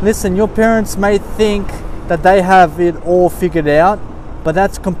 Listen, your parents may think that they have it all figured out, but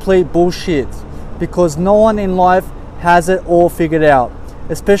that's complete bullshit, because no one in life has it all figured out,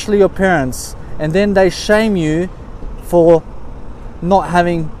 especially your parents, and then they shame you for not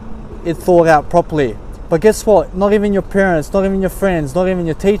having it thought out properly. But guess what? Not even your parents, not even your friends, not even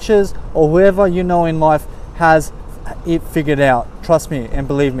your teachers or whoever you know in life has it figured out. Trust me and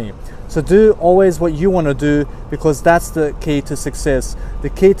believe me. So do always what you want to do, because that's the key to success. The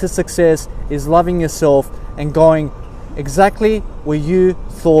key to success is loving yourself and going exactly where you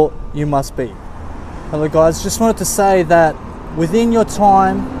thought you must be. Hello guys, just wanted to say that within your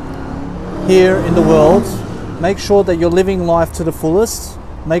time here in the world, make sure that you're living life to the fullest.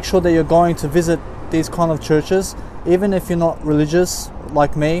 Make sure that you're going to visit these kind of churches, even if you're not religious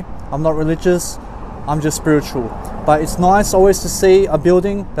like me. I'm not religious, I'm just spiritual. But it's nice always to see a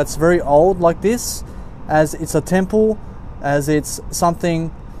building that's very old like this, as it's a temple, as it's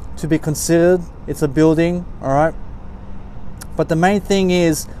something to be considered. It's a building, all right? But the main thing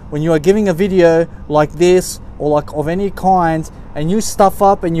is, when you are giving a video like this or like of any kind and you stuff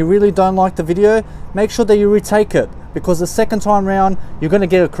up and you really don't like the video, make sure that you retake it, because the second time round you're going to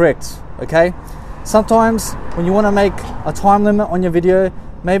get it correct, okay? Sometimes when you want to make a time limit on your video,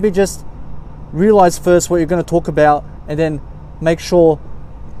 maybe just realize first what you're going to talk about and then make sure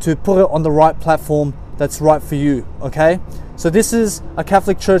to put it on the right platform that's right for you, okay? So this is a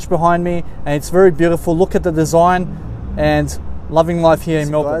Catholic church behind me and it's very beautiful. Look at the design, and loving life here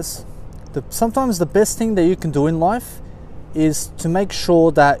in Melbourne. Guys, Sometimes the best thing that you can do in life is to make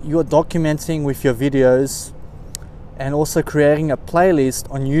sure that you're documenting with your videos and also creating a playlist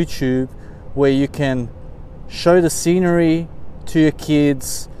on YouTube where you can show the scenery to your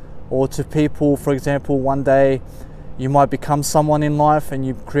kids or to people. For example, one day you might become someone in life and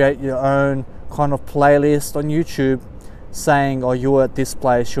you create your own kind of playlist on YouTube saying, oh, you're at this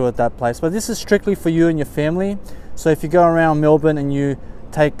place, you're at that place. But this is strictly for you and your family. So if you go around Melbourne and you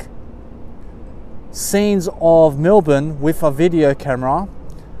take scenes of Melbourne with a video camera,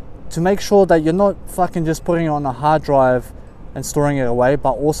 to make sure that you're not fucking just putting it on a hard drive and storing it away,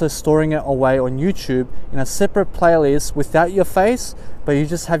 but also storing it away on YouTube in a separate playlist without your face, but you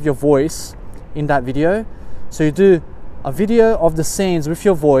just have your voice in that video. So you do a video of the scenes with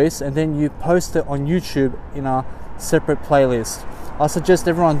your voice and then you post it on YouTube in a separate playlist. I suggest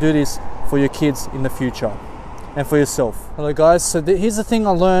everyone do this for your kids in the future and for yourself. Hello guys, so here's the thing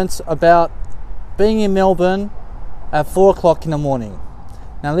I learned about being in Melbourne at 4 o'clock in the morning.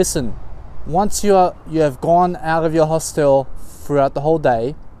 Now listen, once you have gone out of your hostel throughout the whole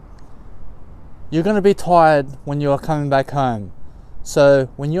day, you're going to be tired when you are coming back home. So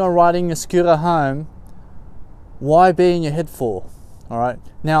when you are riding your scooter home, why be in your head for? Alright,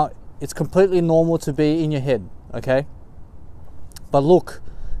 now it's completely normal to be in your head, okay? But look,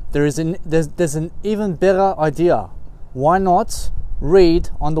 there's an even better idea. Why not read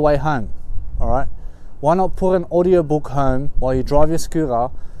on the way home? Alright, why not put an audiobook home while you drive your scooter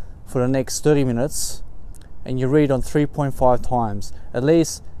for the next 30 minutes and you read on 3.5 times? At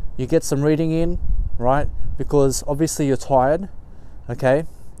least you get some reading in, right? Because obviously you're tired, okay?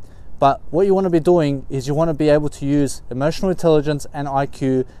 But what you want to be doing is you want to be able to use emotional intelligence and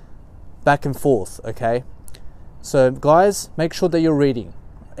IQ back and forth, okay? So guys, make sure that you're reading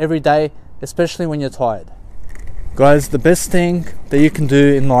every day, especially when you're tired. Guys, the best thing that you can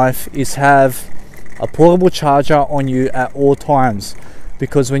do in life is have a portable charger on you at all times,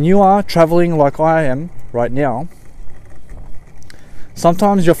 because when you are traveling like I am right now,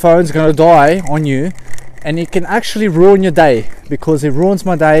 sometimes your phone's going to die on you and it can actually ruin your day, because it ruins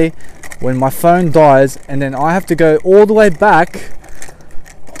my day when my phone dies and then I have to go all the way back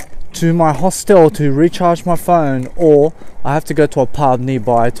to my hostel to recharge my phone, or I have to go to a pub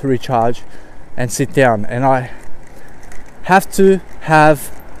nearby to recharge and sit down, and I have to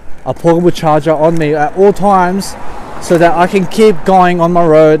have a portable charger on me at all times so that I can keep going on my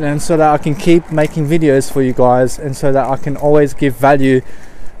road and so that I can keep making videos for you guys and so that I can always give value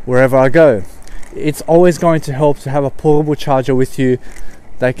wherever I go. It's always going to help to have a portable charger with you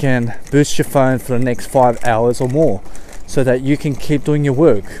that can boost your phone for the next 5 hours or more so that you can keep doing your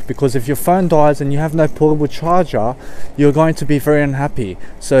work. Because if your phone dies and you have no portable charger, you're going to be very unhappy.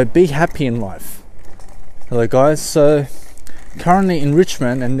 So be happy in life. Hello guys, so currently in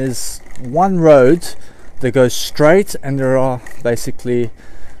Richmond, and there's one road that goes straight and there are basically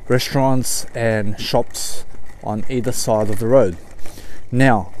restaurants and shops on either side of the road.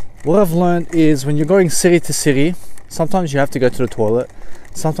 Now what I've learned is when you're going city to city, sometimes you have to go to the toilet,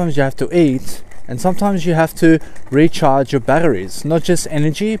 sometimes you have to eat, and sometimes you have to recharge your batteries, not just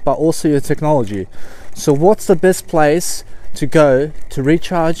energy but also your technology. So what's the best place to go to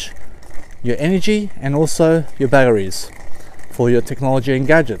recharge your energy and also your batteries for your technology and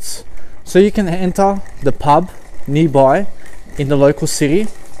gadgets? So you can enter the pub nearby in the local city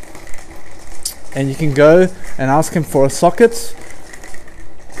and you can go and ask him for a socket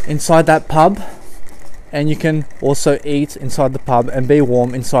inside that pub, and you can also eat inside the pub and be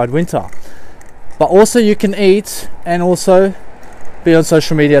warm inside winter. But also you can eat and also be on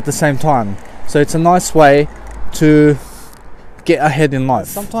social media at the same time. So it's a nice way to get ahead in life.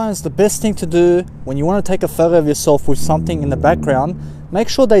 Sometimes the best thing to do when you want to take a photo of yourself with something in the background, make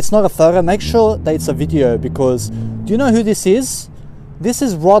sure that it's not a photo, make sure that it's a video. Because do you know who this is? This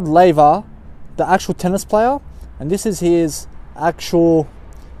is Rod Laver, the actual tennis player, and this is his actual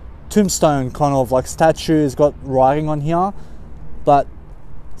tombstone kind of like statue. He's got writing on here. But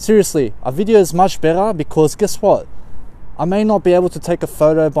seriously, a video is much better, because guess what? I may not be able to take a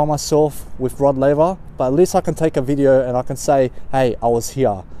photo by myself with Rod Laver, but at least I can take a video and I can say, hey, I was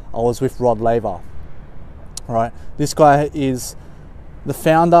here, I was with Rod Laver. Alright, this guy is the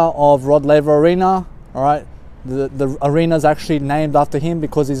founder of Rod Laver Arena. Alright, the arena is actually named after him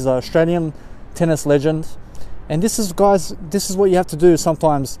because he's an Australian tennis legend. And this is, guys, this is what you have to do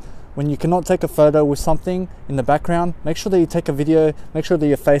sometimes when you cannot take a photo with something in the background. Make sure that you take a video, make sure that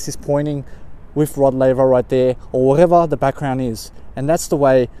your face is pointing with Rod Laver right there, or whatever the background is. And that's the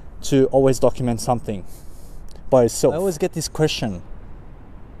way to always document something by yourself. I always get this question.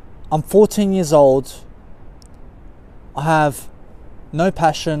 I'm 14 years old, I have no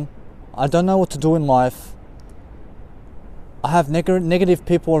passion, I don't know what to do in life. I have negative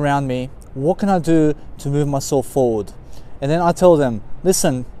people around me. What can I do to move myself forward? And then I tell them,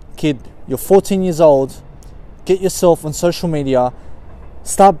 listen, kid, you're 14 years old. Get yourself on social media.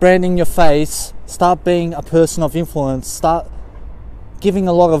 Start branding your face. Start being a person of influence. Start giving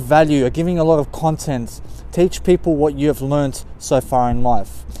a lot of value, giving a lot of content. Teach people what you have learned so far in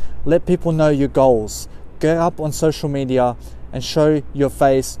life. Let people know your goals. Get up on social media and show your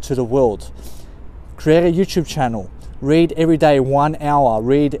face to the world. Create a YouTube channel. Read every day 1 hour.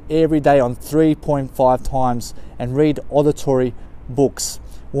 Read every day on 3.5 times and read auditory books.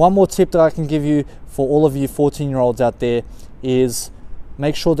 One more tip that I can give you for all of you 14-year-olds out there is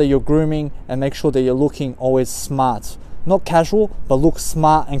make sure that you're grooming and make sure that you're looking always smart. Not casual, but look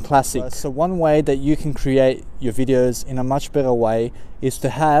smart and classic. So one way that you can create your videos in a much better way is to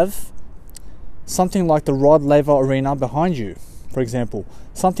have something like the Rod Laver Arena behind you, for example.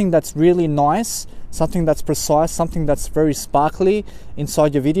 Something that's really nice, something that's precise, something that's very sparkly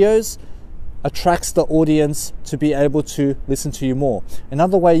inside your videos attracts the audience to be able to listen to you more.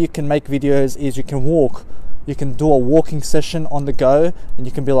 Another way you can make videos is you can walk. You can do a walking session on the go, and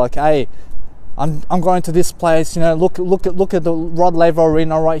you can be like, hey, I'm going to this place, you know, look at the Rod Laver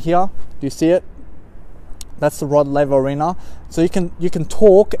Arena right here. Do you see it? That's the Rod Laver Arena. So you can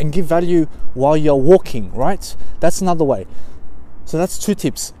talk and give value while you're walking, right? That's another way. So that's 2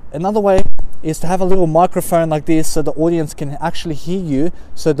 tips. Another way is to have a little microphone like this so the audience can actually hear you,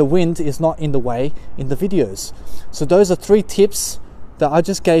 so the wind is not in the way in the videos. So those are 3 tips that I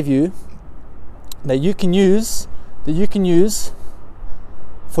just gave you that you can use for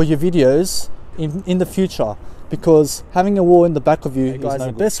your videos in the future, because having a wall in the back of you, guys,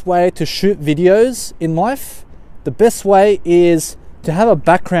 the best way to shoot videos in life, the best way is to have a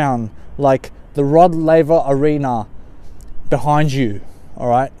background like the Rod Laver Arena behind you. All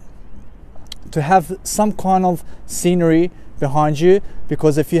right, to have some kind of scenery behind you,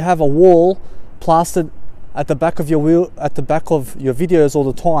 because if you have a wall plastered at the back of your wheel, at the back of your videos all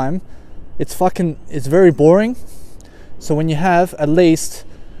the time, it's very boring. So when you have at least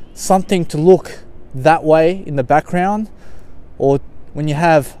something to look that way in the background, or when you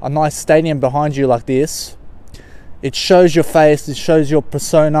have a nice stadium behind you like this, it shows your face, it shows your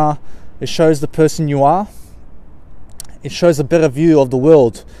persona, it shows the person you are, it shows a better view of the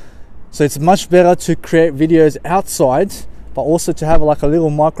world. So it's much better to create videos outside, but also to have like a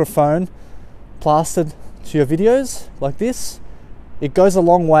little microphone plastered to your videos like this. It goes a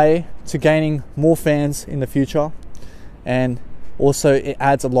long way to gaining more fans in the future, and also it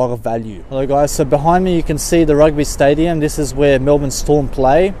adds a lot of value. Hello guys, so behind me you can see the rugby stadium. This is where Melbourne Storm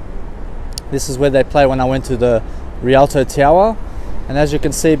play. This is where they play when I went to the Rialto Tower. And as you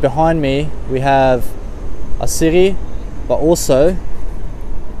can see behind me, we have a city, but also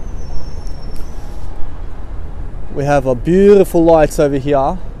we have a beautiful lights over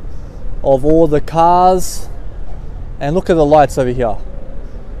here of all the cars, and look at the lights over here.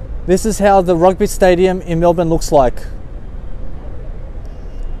 This is how the rugby stadium in Melbourne looks like.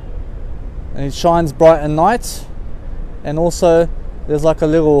 And it shines bright at night, and also there's like a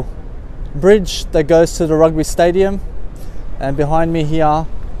little bridge that goes to the rugby stadium. And behind me here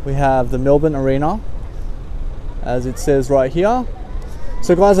we have the Melbourne Arena, as it says right here.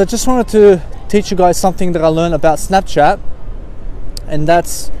 So guys, I just wanted to teach you guys something that I learned about Snapchat, and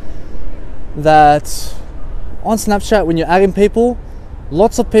that's that on Snapchat, when you're adding people,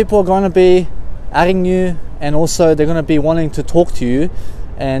 lots of people are going to be adding you, and also they're going to be wanting to talk to you,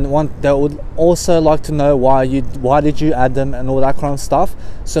 and they would also like to know why did you add them and all that kind of stuff.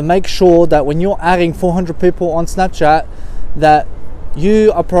 So make sure that when you're adding 400 people on Snapchat, that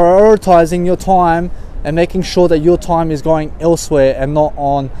you are prioritizing your time and making sure that your time is going elsewhere and not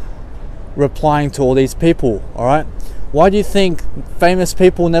on replying to all these people. All right, why do you think famous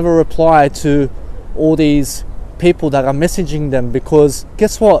people never reply to all these people that are messaging them? Because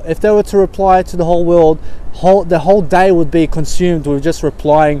guess what, if they were to reply to the whole world, the whole day would be consumed with just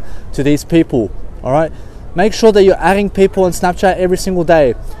replying to these people. All right, make sure that you're adding people on Snapchat every single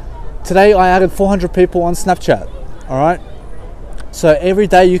day. Today I added 400 people on Snapchat. All right, so every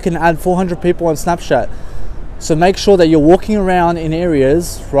day you can add 400 people on Snapchat. So make sure that you're walking around in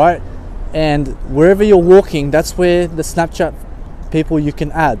areas, right, and wherever you're walking, that's where the Snapchat people you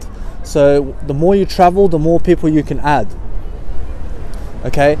can add. So the more you travel, the more people you can add.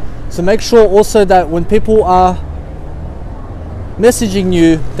 Okay, so make sure also that when people are messaging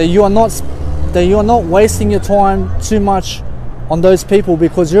you, that you are not wasting your time too much on those people,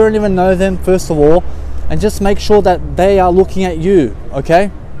 because you don't even know them, first of all, and just make sure that they are looking at you.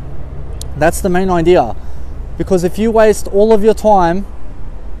 Okay, that's the main idea. Because if you waste all of your time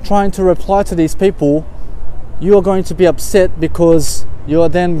trying to reply to these people, you are going to be upset because you are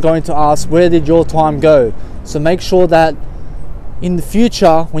then going to ask, where did your time go? So make sure that in the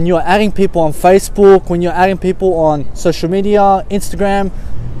future, when you are adding people on Facebook, when you're adding people on social media, Instagram,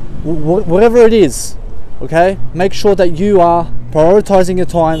 whatever it is, okay, make sure that you are prioritizing your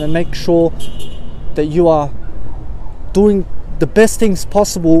time and make sure that you are doing the best things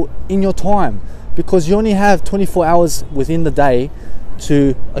possible in your time, because you only have 24 hours within the day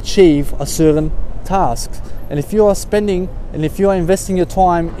to achieve a certain task. And if you are spending and if you are investing your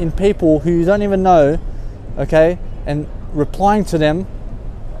time in people who you don't even know, okay, and replying to them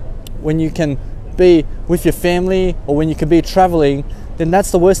when you can be with your family or when you can be traveling, then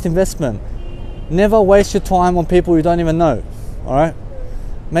that's the worst investment. Never waste your time on people you don't even know. All right,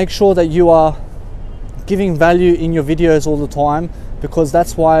 make sure that you are giving value in your videos all the time, because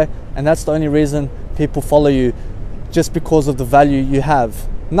that's why, and that's the only reason people follow you, just because of the value you have.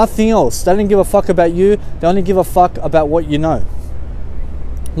 Nothing else. They don't give a fuck about you, they only give a fuck about what you know.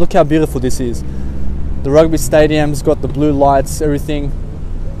 Look how beautiful this is. The rugby stadium's got the blue lights, everything.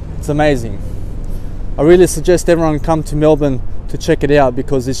 It's amazing. I really suggest everyone come to Melbourne to check it out,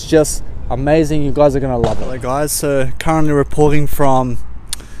 because it's just amazing. You guys are gonna love it. Hello guys, so currently reporting from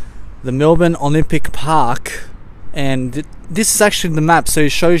the Melbourne Olympic Park, and this is actually the map. So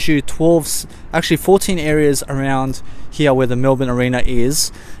it shows you 14 areas around here where the Melbourne Arena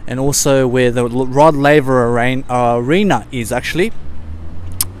is, and also where the Rod Laver Arena is actually.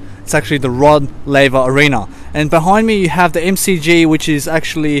 It's actually the Rod Laver Arena, and behind me you have the MCG, which is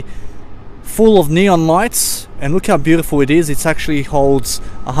actually full of neon lights, and look how beautiful it is. It actually holds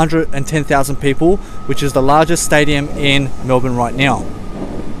 110,000 people, which is the largest stadium in Melbourne right now.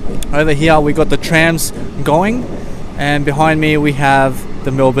 Over here we got the trams going, and behind me we have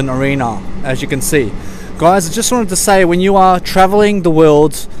the Melbourne Arena, as you can see. Guys, I just wanted to say, when you are traveling the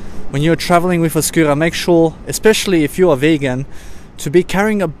world, when you're traveling with a scooter, make sure, especially if you are vegan, to be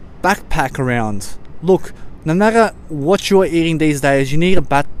carrying a backpack around. Look, no matter what you are eating these days, you need a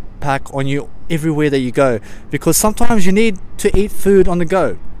backpack on you everywhere that you go, because sometimes you need to eat food on the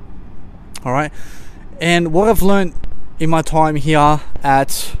go. Alright, and what I've learned in my time here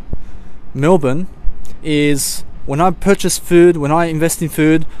at Melbourne is, when I purchase food, when I invest in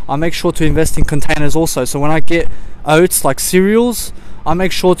food, I make sure to invest in containers also. So when I get oats like cereals, I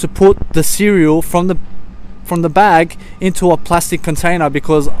make sure to put the cereal from the bag into a plastic container,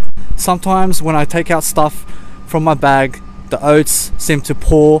 because sometimes when I take out stuff from my bag, the oats seem to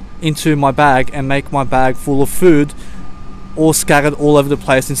pour into my bag and make my bag full of food, all scattered all over the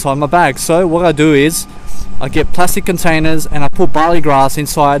place inside my bag. So what I do is I get plastic containers and I put barley grass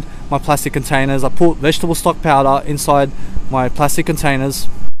inside my plastic containers. I put vegetable stock powder inside my plastic containers,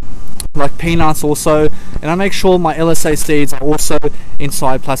 like peanuts also, and I make sure my LSA seeds are also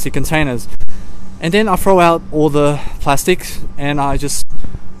inside plastic containers. And then I throw out all the plastics and I just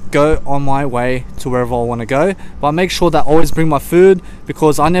go on my way to wherever I want to go. But I make sure that I always bring my food,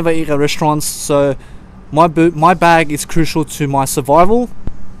 because I never eat at restaurants, so my bag is crucial to my survival,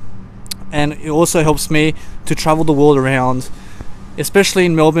 and it also helps me to travel the world around, especially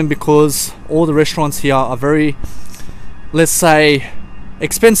in Melbourne, because all the restaurants here are very, let's say,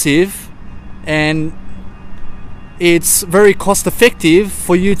 expensive, and it's very cost effective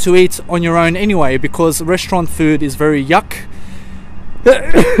for you to eat on your own anyway, because restaurant food is very yuck.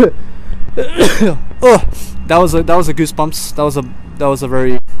 Oh, that was a goosebumps. That was a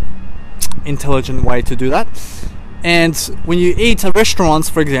very intelligent way to do that. And when you eat at restaurants,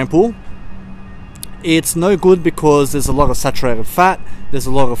 for example, it's no good, because there's a lot of saturated fat, there's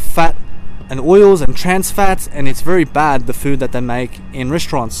a lot of fat and oils and trans fats, and it's very bad, the food that they make in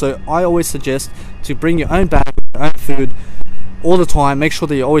restaurants. So I always suggest to bring your own bag, your own food all the time. Make sure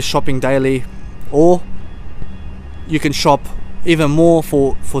that you're always shopping daily, or you can shop even more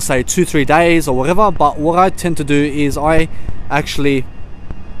for say 2-3 days or whatever. But what I tend to do is I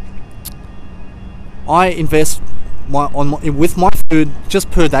invest with my food just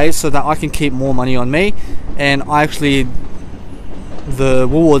per day, so that I can keep more money on me. And the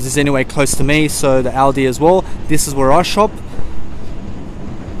Woolworths is anyway close to me, so the Aldi as well. This is where I shop,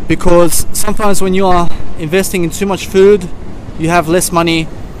 because sometimes when you are investing in too much food, you have less money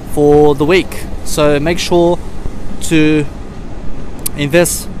for the week. So make sure to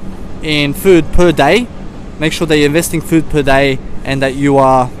invest in food per day. Make sure that you're investing food per day, and that you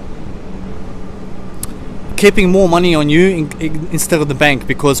are keeping more money on you instead of the bank,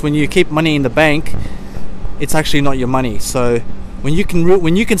 because when you keep money in the bank, it's actually not your money. So when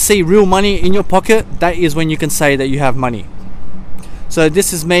you can see real money in your pocket, that is when you can say that you have money. So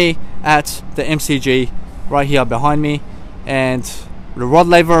this is me at the MCG right here behind me, and the Rod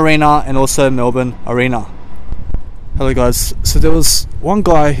Laver Arena and also Melbourne Arena. Hello guys, so there was one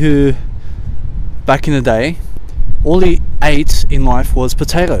guy who back in the day all he ate in life was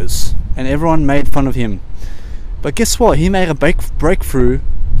potatoes and everyone made fun of him. But guess what? He made a breakthrough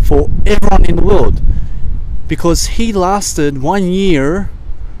for everyone in the world because he lasted 1 year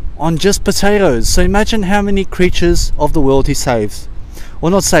on just potatoes. So imagine how many creatures of the world he saved.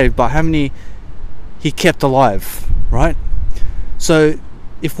 Well, not saved, but how many he kept alive, right? So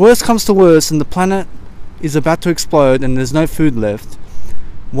if worse comes to worse and the planet is about to explode and there's no food left,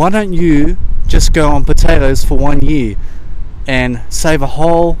 why don't you just go on potatoes for 1 year and save a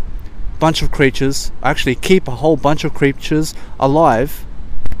whole bunch of creatures, actually keep a whole bunch of creatures alive.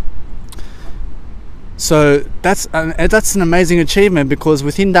 So that's an amazing achievement, because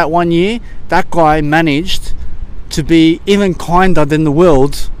within that 1 year that guy managed to be even kinder than the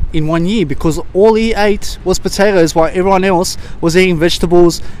world in 1 year, because all he ate was potatoes while everyone else was eating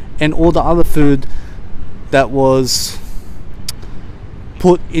vegetables and all the other food that was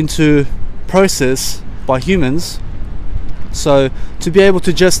put into process by humans. So to be able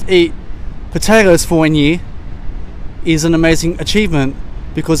to just eat potatoes for 1 year is an amazing achievement,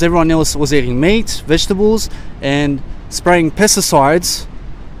 because everyone else was eating meat, vegetables, and spraying pesticides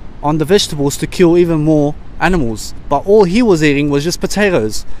on the vegetables to kill even more animals, but all he was eating was just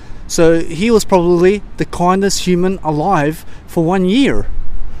potatoes. So he was probably the kindest human alive for 1 year,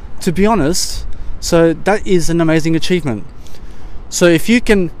 to be honest. So that is an amazing achievement. So if you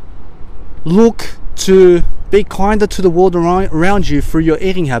can look to be kinder to the world around you through your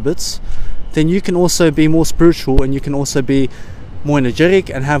eating habits, then you can also be more spiritual, and you can also be more energetic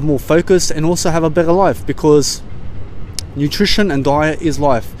and have more focus, and also have a better life, because nutrition and diet is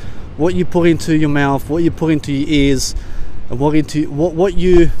life. What you put into your mouth, what you put into your ears, and what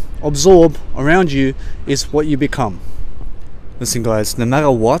you absorb around you is what you become. Listen guys, no matter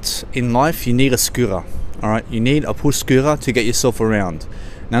what in life, you need a scooter. Alright, you need a push scooter to get yourself around.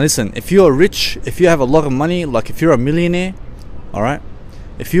 Now listen, if you are rich, if you have a lot of money, like if you're a millionaire, alright,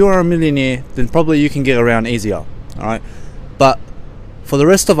 if you are a millionaire, then probably you can get around easier. Alright, but for the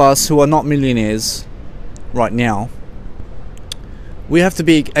rest of us who are not millionaires right now, we have to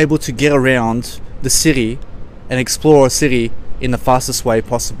be able to get around the city and explore a city in the fastest way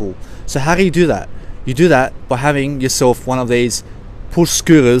possible. So how do you do that? You do that by having yourself one of these push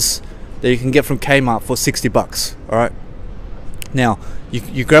scooters that you can get from Kmart for 60 bucks. Alright, now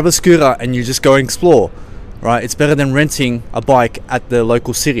you grab a scooter and you just go and explore. Right, it's better than renting a bike at the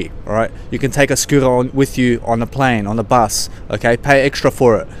local city. Alright, you can take a scooter with you on a plane, on a bus, okay, pay extra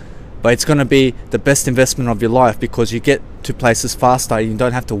for it, but it's going to be the best investment of your life, because you get to places faster. You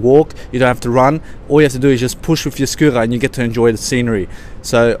don't have to walk, you don't have to run. All you have to do is just push with your scooter and you get to enjoy the scenery.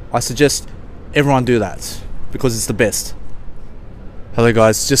 So I suggest everyone do that, because it's the best. Hello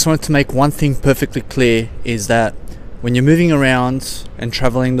guys, just wanted to make one thing perfectly clear, is that when you're moving around and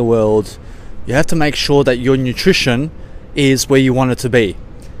traveling the world, you have to make sure that your nutrition is where you want it to be.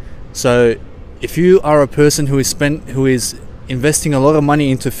 So if you are a person who is investing a lot of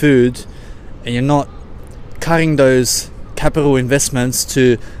money into food, and you're not cutting those capital investments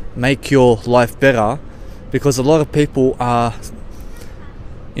to make your life better, because a lot of people are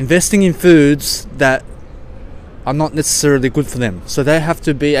investing in foods that are not necessarily good for them. So they have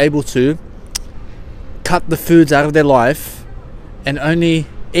to be able to cut the foods out of their life and only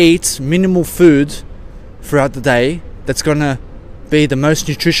eat minimal food throughout the day that's going to be the most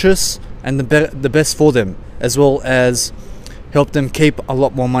nutritious and the best for them, as well as help them keep a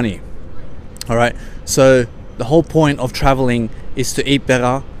lot more money. Alright, so the whole point of traveling is to eat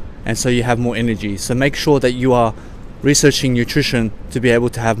better, and so you have more energy. So make sure that you are researching nutrition to be able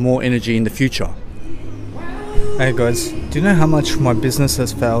to have more energy in the future. Hey guys, do you know how much my business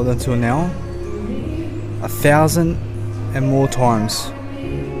has failed until now? 1,000 and more times.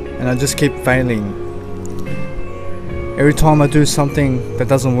 And I just keep failing. Every time I do something that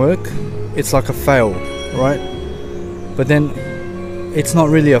doesn't work, it's like a fail, right? But then it's not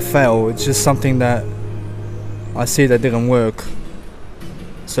really a fail, it's just something that I see that didn't work.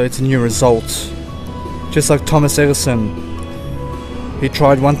 So it's a new result. Just like Thomas Edison, he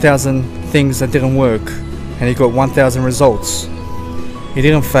tried 1,000 things that didn't work, and he got 1,000 results. He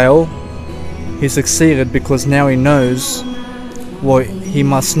didn't fail, he succeeded, because now he knows what he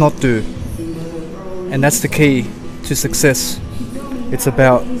must not do. And that's the key to success. It's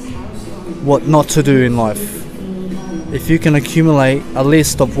about what not to do in life. If you can accumulate a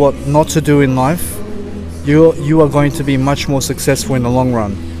list of what not to do in life, you are going to be much more successful in the long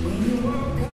run.